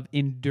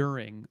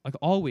enduring, like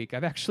all week.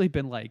 I've actually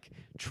been like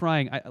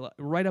trying,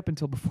 right up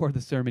until before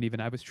the sermon even,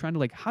 I was trying to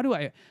like, how do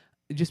I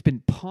just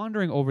been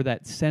pondering over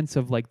that sense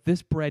of like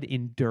this bread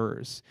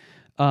endures.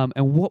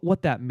 And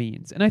what that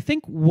means. And I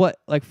think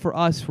what, like for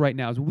us right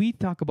now, as we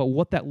talk about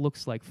what that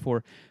looks like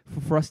for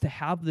us to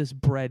have this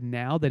bread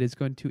now that is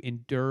going to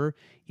endure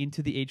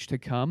into the age to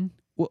come,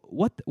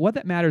 what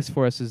that matters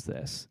for us is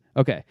this.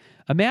 Okay,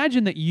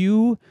 imagine that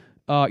you're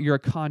a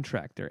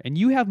contractor, and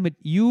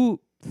you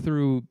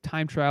through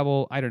time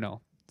travel, I don't know,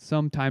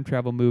 some time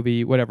travel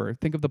movie, whatever.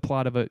 Think of the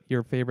plot of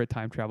your favorite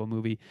time travel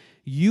movie.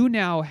 You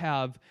now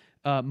have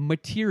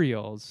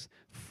materials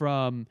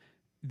from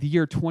the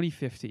year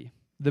 2050.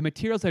 The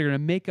materials that are going to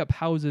make up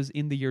houses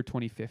in the year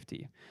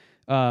 2050.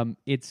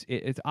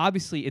 It's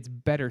obviously it's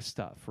better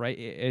stuff, right?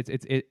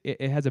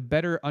 It has a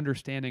better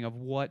understanding of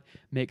what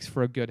makes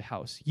for a good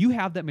house. You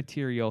have that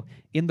material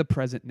in the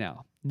present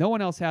now. No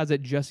one else has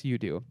it, just you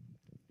do.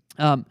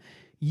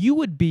 You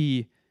would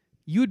be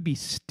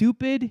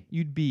stupid.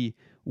 You'd be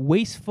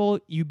wasteful.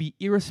 You'd be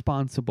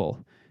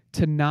irresponsible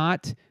to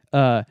not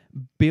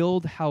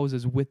build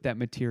houses with that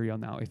material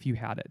now if you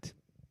had it.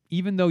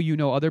 Even though you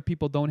know other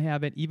people don't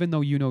have it, even though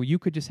you know you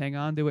could just hang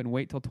on to it and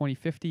wait till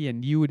 2050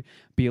 and you would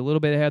be a little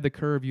bit ahead of the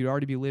curve, you'd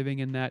already be living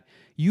in that,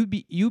 you'd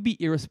be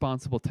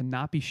irresponsible to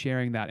not be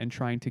sharing that and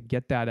trying to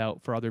get that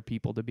out for other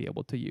people to be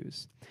able to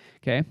use.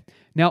 Okay?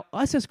 Now,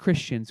 us as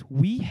Christians,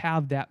 we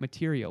have that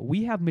material.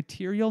 We have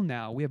material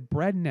now, we have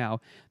bread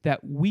now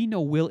that we know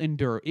will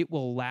endure, it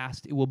will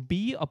last, it will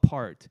be a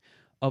part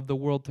of the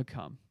world to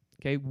come.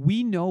 Okay?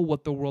 We know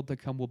what the world to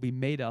come will be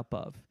made up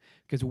of,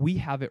 because we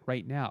have it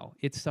right now.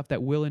 It's stuff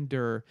that will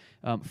endure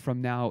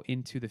from now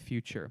into the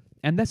future.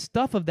 And the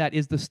stuff of that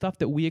is the stuff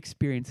that we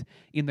experience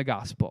in the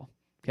gospel.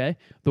 Okay?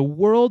 The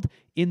world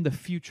in the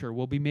future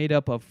will be made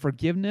up of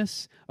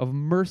forgiveness, of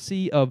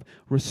mercy, of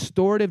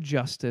restorative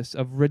justice,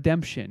 of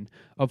redemption,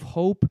 of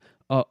hope,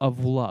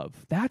 of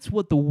love. That's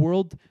what the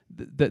world,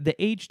 the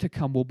age to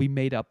come will be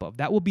made up of.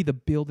 That will be the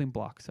building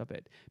blocks of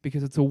it,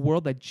 because it's a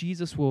world that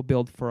Jesus will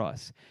build for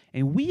us.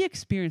 And we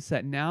experience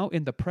that now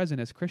in the present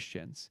as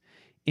Christians,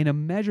 in a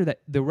measure that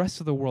the rest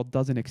of the world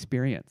doesn't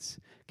experience,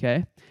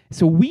 okay?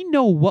 So we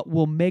know what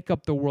will make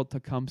up the world to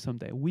come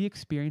someday. We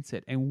experience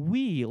it, and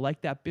we,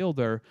 like that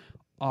builder,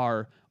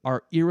 are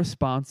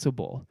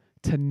irresponsible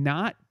to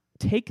not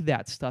take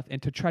that stuff and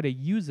to try to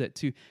use it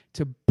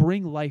to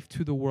bring life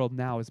to the world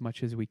now as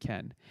much as we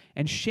can.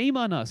 And shame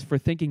on us for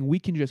thinking we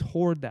can just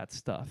hoard that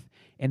stuff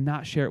and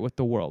not share it with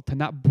the world, to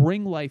not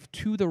bring life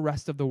to the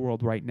rest of the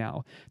world right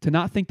now, to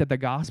not think that the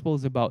gospel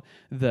is about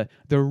the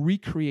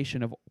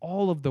recreation of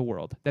all of the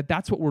world,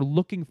 that's what we're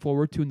looking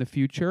forward to in the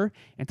future,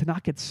 and to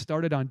not get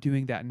started on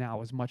doing that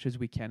now as much as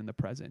we can in the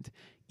present,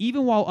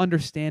 even while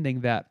understanding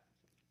that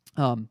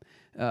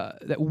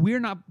that we're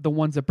not the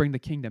ones that bring the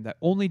kingdom, that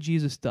only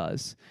Jesus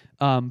does.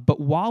 But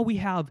while we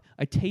have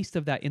a taste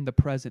of that in the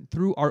present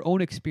through our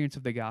own experience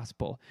of the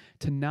gospel,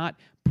 to not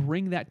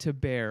bring that to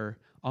bear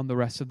on the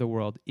rest of the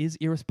world is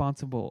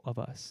irresponsible of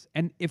us.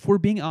 And if we're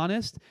being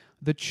honest,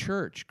 the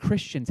church,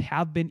 Christians,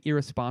 have been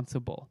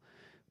irresponsible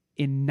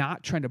in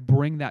not trying to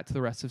bring that to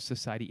the rest of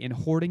society, in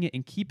hoarding it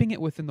and keeping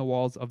it within the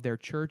walls of their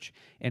church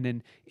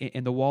and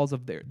in the walls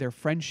of their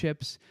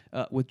friendships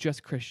with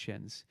just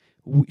Christians.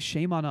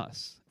 Shame on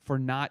us for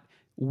not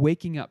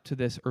waking up to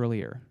this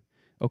earlier,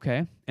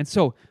 okay? And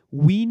so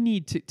we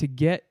need to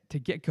get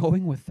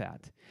going with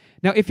that.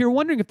 Now, if you're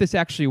wondering if this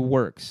actually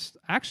works,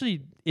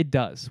 actually it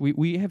does.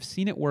 We have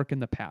seen it work in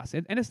the past.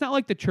 And it's not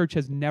like the church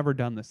has never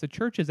done this. The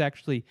church has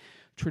actually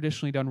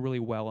traditionally done really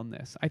well in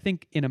this. I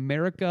think in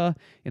America,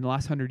 in the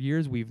last 100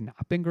 years, we've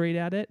not been great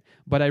at it,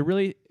 but I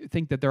really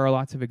think that there are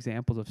lots of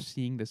examples of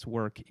seeing this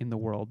work in the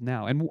world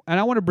now. And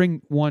I want to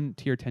bring one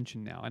to your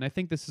attention now, and I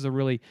think this is a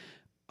really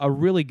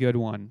good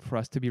one for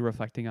us to be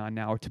reflecting on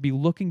now, or to be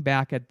looking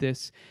back at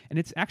this. And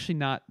it's actually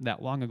not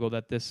that long ago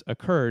that this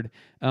occurred,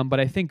 but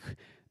I think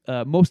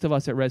most of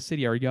us at Res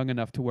City are young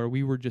enough to where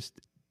we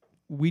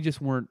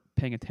just weren't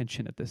paying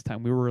attention at this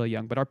time. We were really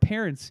young, but our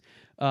parents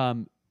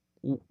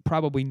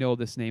probably know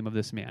this name of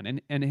this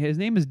man, and his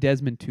name is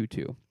Desmond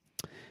Tutu.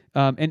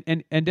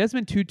 And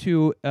Desmond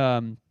Tutu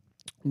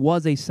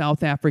was a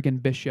South African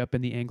bishop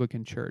in the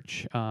Anglican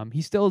Church.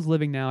 He still is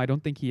living now. I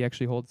don't think he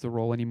actually holds the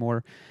role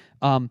anymore.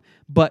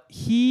 But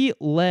he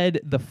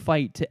led the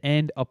fight to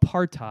end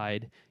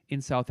apartheid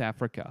in South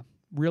Africa,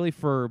 really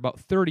for about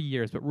 30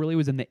 years, but really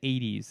was in the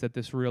 80s that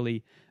this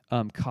really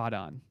caught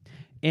on.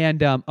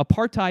 And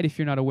apartheid, if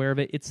you're not aware of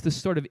it, it's this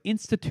sort of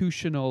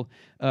institutional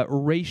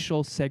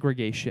racial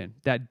segregation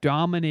that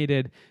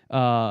dominated.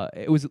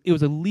 It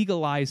was a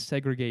legalized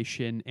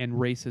segregation and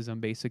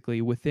racism,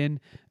 basically, within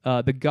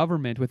the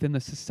government, within the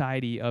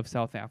society of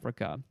South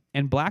Africa.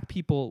 And black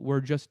people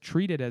were just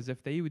treated as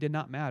if they did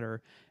not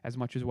matter as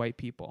much as white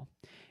people.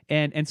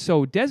 And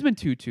so Desmond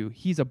Tutu,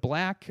 he's a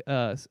black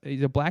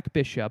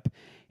bishop,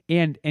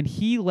 and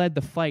he led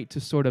the fight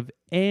to sort of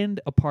end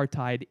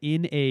apartheid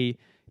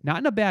not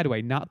in a bad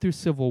way, not through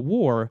civil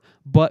war,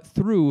 but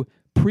through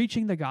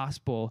preaching the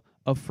gospel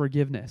of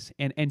forgiveness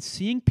and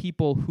seeing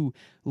people who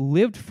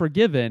lived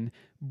forgiven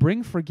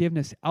bring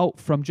forgiveness out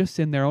from just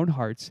in their own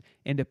hearts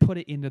and to put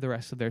it into the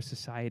rest of their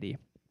society.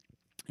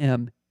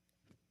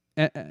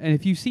 and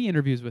if you see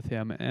interviews with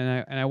him,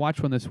 and I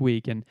watched one this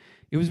week, and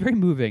it was very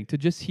moving to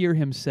just hear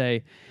him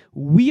say,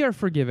 we are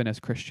forgiven as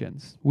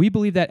Christians. We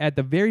believe that at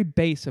the very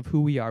base of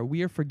who we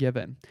are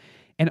forgiven.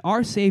 And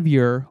our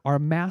Savior, our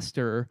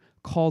Master,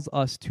 calls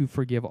us to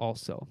forgive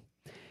also.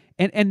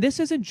 And this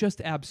isn't just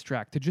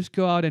abstract, to just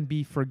go out and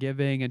be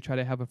forgiving and try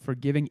to have a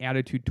forgiving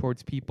attitude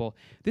towards people.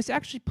 This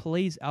actually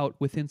plays out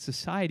within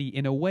society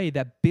in a way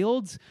that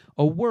builds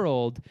a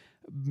world,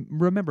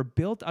 remember,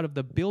 built out of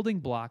the building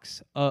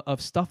blocks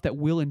of stuff that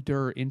will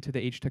endure into the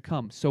age to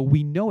come. So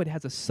we know it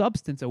has a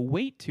substance, a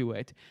weight to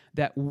it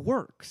that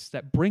works,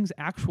 that brings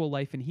actual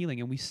life and healing.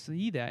 And we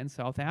see that in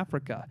South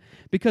Africa.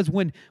 Because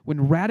when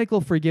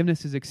radical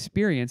forgiveness is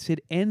experienced,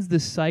 it ends the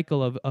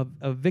cycle of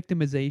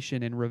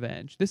victimization and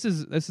revenge. This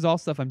is all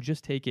stuff I'm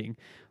just taking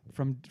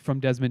from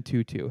Desmond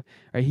Tutu.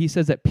 Right? He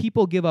says that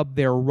people give up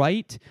their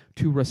right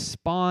to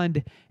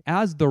respond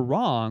as the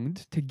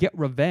wronged to get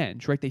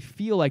revenge, right? They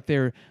feel like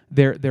they're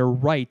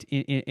right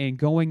in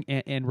going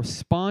and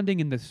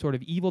responding in the sort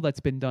of evil that's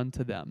been done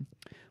to them.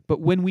 But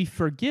when we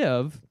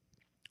forgive,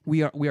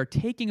 we are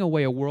taking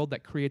away a world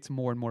that creates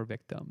more and more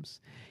victims.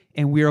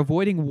 And we are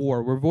avoiding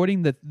war. We're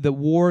avoiding the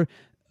war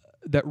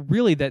that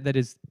really that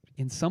is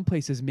in some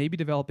places maybe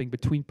developing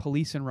between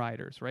police and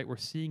rioters, right? We're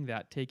seeing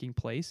that taking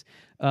place.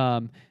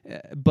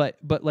 But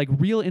like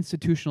real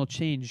institutional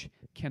change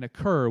can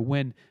occur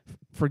when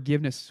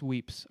forgiveness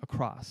sweeps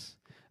across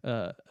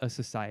a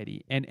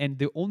society. And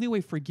the only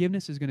way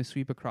forgiveness is going to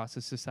sweep across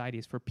a society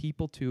is for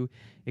people to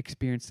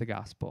experience the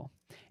gospel.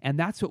 And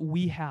that's what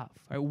we have.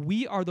 Right?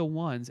 We are the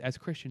ones as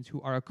Christians who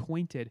are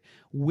acquainted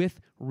with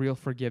real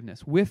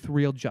forgiveness, with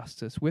real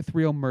justice, with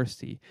real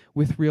mercy,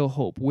 with real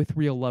hope, with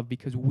real love,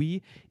 because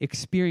we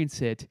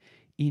experience it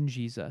in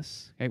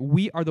Jesus. Okay?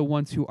 We are the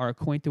ones who are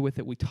acquainted with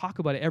it. We talk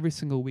about it every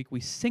single week. We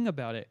sing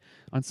about it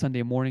on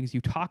Sunday mornings.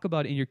 You talk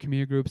about it in your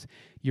community groups.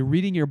 You're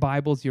reading your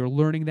Bibles. You're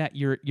learning that.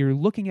 You're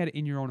looking at it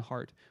in your own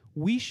heart.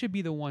 We should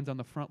be the ones on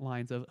the front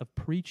lines of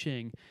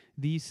preaching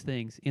these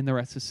things in the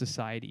rest of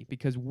society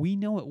because we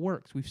know it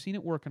works. We've seen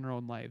it work in our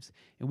own lives,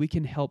 and we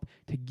can help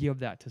to give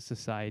that to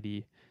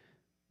society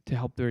to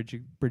help bridge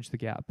the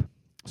gap.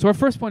 So our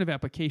first point of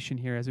application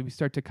here as we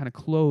start to kind of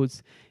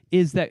close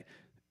is that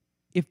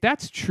if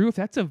that's true, if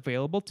that's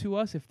available to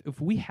us,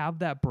 if we have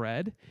that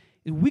bread,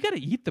 we got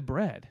to eat the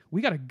bread.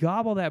 We got to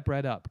gobble that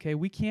bread up, okay?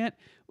 We can't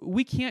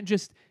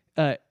just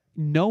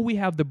know we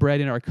have the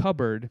bread in our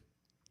cupboard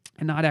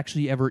and not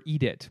actually ever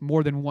eat it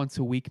more than once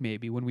a week,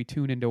 maybe when we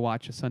tune in to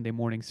watch a Sunday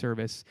morning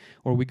service,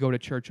 or we go to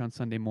church on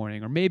Sunday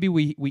morning, or maybe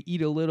we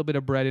eat a little bit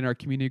of bread in our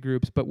community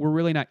groups, but we're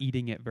really not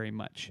eating it very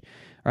much.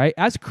 All right?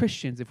 As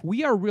Christians, if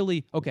we are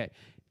really, okay,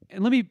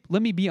 and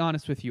let me be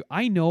honest with you.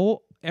 I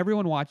know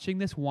everyone watching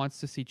this wants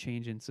to see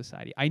change in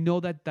society. I know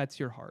that that's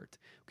your heart,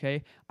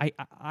 okay?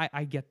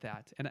 I get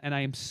that. And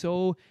I am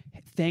so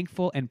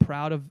thankful and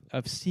proud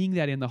of seeing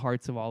that in the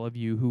hearts of all of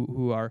you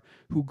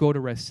who go to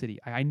Res City.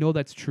 I know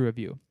that's true of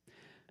you.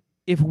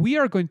 If we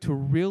are going to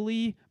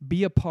really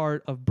be a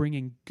part of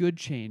bringing good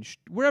change,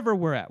 wherever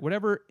we're at,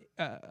 whatever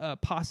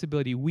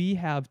possibility we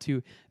have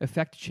to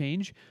affect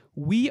change,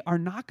 we are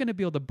not going to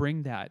be able to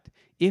bring that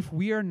if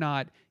we are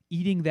not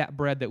eating that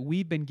bread that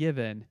we've been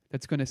given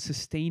that's going to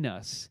sustain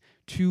us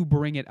to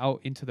bring it out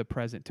into the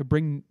present, to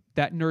bring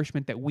that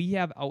nourishment that we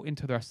have out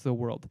into the rest of the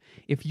world.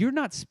 If you're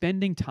not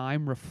spending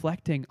time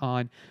reflecting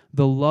on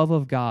the love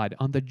of God,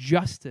 on the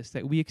justice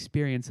that we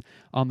experience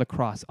on the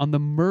cross, on the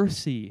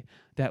mercy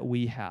that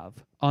we have,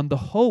 on the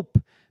hope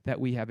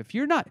that we have, if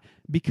you're not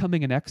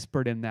becoming an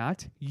expert in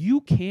that, you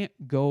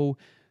can't go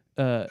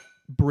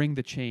bring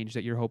the change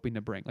that you're hoping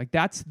to bring. Like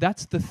that's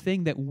the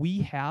thing that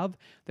we have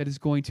that is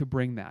going to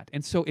bring that.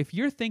 And so if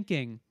you're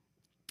thinking,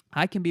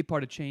 I can be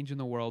part of change in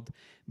the world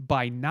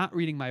by not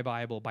reading my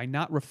Bible, by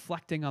not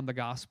reflecting on the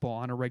gospel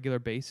on a regular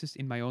basis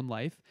in my own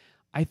life,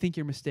 I think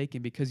you're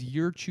mistaken because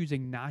you're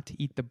choosing not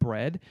to eat the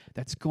bread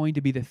that's going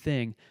to be the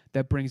thing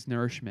that brings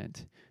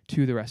nourishment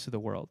to the rest of the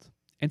world.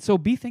 And so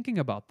be thinking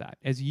about that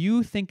as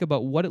you think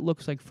about what it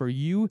looks like for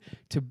you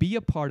to be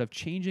a part of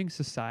changing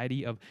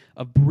society, of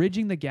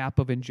bridging the gap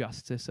of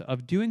injustice,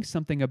 of doing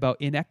something about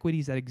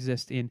inequities that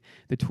exist in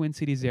the Twin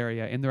Cities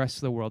area, in the rest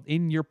of the world,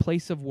 in your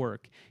place of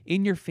work,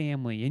 in your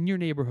family, in your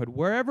neighborhood,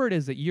 wherever it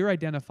is that you're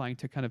identifying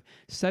to kind of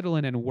settle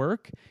in and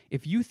work.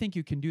 If you think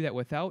you can do that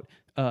without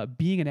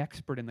being an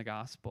expert in the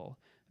gospel,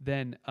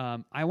 then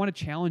I want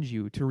to challenge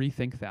you to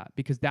rethink that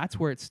because that's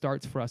where it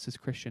starts for us as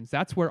Christians.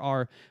 That's where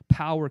our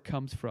power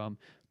comes from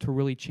to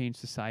really change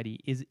society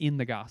is in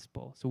the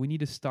gospel. So we need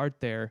to start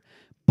there.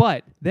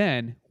 But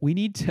then we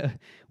need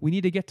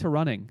to get to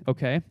running,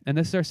 okay? And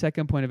this is our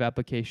second point of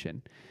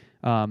application.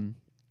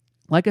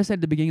 Like I said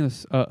at the beginning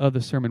of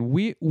the sermon,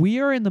 we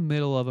are in the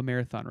middle of a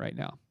marathon right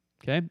now.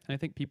 Okay, and I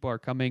think people are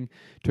coming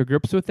to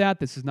grips with that.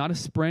 This is not a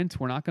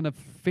sprint. We're not going to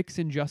fix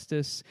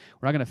injustice.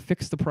 We're not going to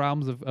fix the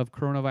problems of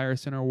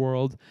coronavirus in our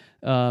world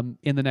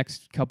in the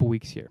next couple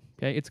weeks here.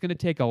 Okay, it's going to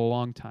take a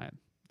long time.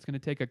 It's going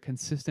to take a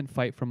consistent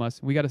fight from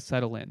us. We got to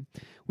settle in.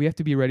 We have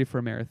to be ready for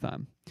a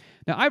marathon.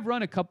 Now, I've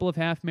run a couple of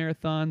half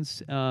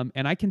marathons,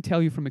 and I can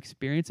tell you from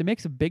experience, it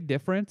makes a big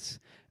difference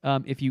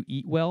if you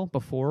eat well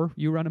before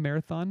you run a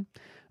marathon.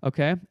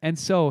 Okay, and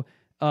so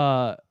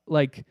when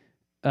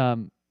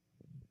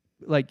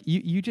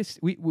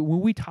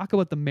we talk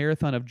about the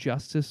marathon of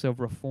justice,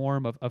 of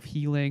reform, of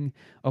healing,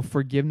 of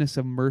forgiveness,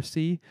 of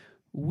mercy,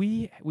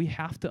 we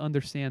have to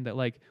understand that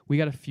we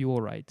got to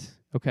fuel right.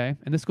 Okay,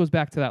 and this goes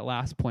back to that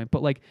last point,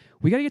 but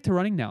we got to get to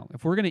running now.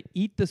 If we're going to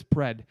eat this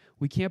bread,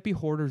 we can't be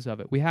hoarders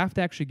of it. We have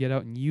to actually get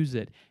out and use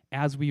it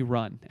as we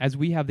run, as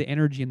we have the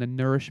energy and the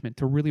nourishment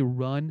to really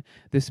run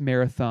this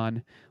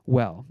marathon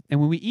well. And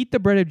when we eat the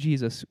bread of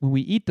Jesus, when we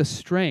eat the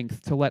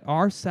strength to let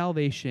our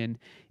salvation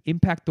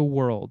impact the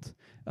world,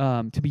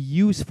 to be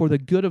used for the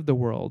good of the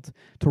world,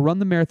 to run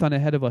the marathon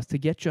ahead of us, to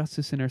get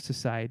justice in our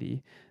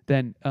society,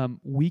 then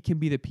we can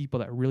be the people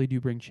that really do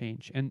bring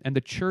change. And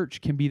the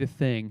church can be the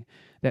thing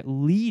that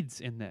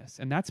leads in this.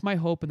 And that's my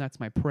hope and that's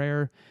my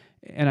prayer.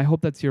 And I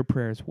hope that's your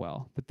prayer as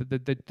well. That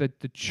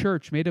the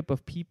church made up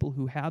of people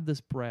who have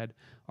this bread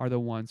are the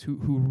ones who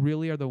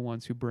really are the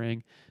ones who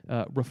bring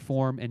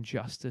reform and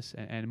justice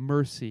and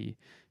mercy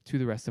to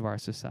the rest of our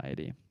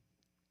society.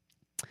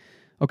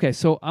 Okay,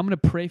 so I'm going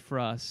to pray for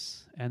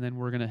us, and then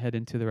we're going to head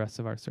into the rest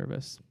of our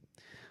service.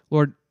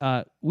 Lord,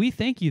 we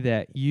thank you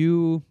that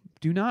you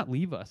do not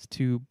leave us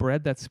to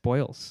bread that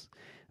spoils.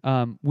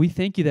 We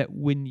thank you that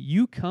when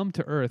you come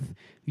to earth,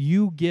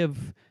 you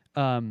give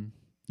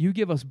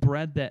us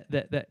bread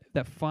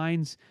that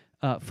finds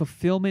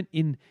fulfillment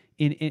in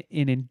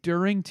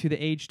enduring to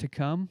the age to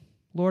come.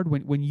 Lord,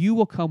 when you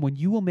will come, when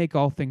you will make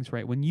all things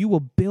right, when you will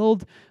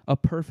build a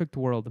perfect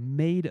world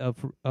made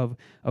of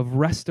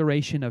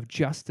restoration, of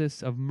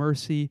justice, of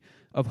mercy,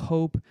 of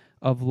hope,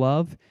 of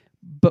love,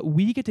 but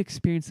we get to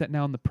experience that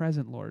now in the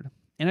present, Lord.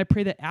 And I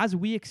pray that as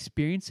we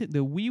experience it,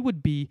 that we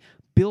would be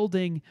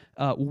building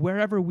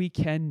wherever we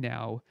can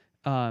now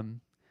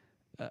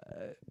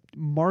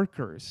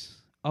markers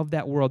of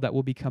that world that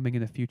will be coming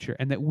in the future,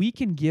 and that we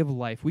can give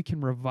life, we can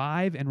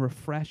revive and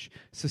refresh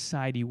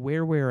society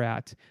where we're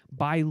at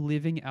by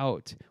living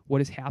out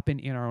what has happened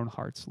in our own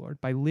hearts, Lord,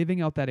 by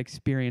living out that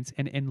experience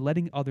and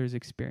letting others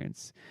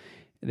experience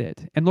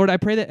it. And Lord, I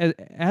pray that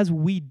as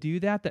we do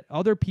that, that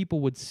other people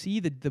would see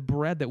the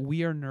bread that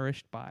we are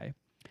nourished by,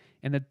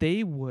 and that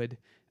they would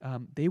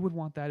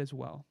want that as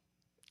well.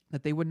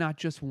 That they would not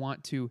just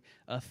want to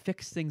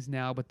fix things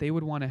now, but they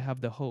would want to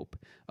have the hope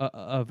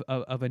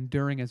of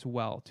enduring as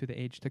well to the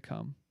age to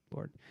come,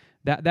 Lord.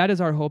 That is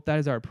our hope. That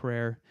is our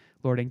prayer,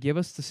 Lord. And give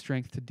us the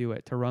strength to do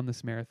it, to run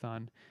this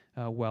marathon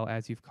well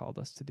as you've called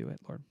us to do it,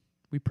 Lord.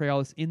 We pray all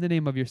this in the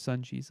name of your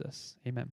Son, Jesus. Amen.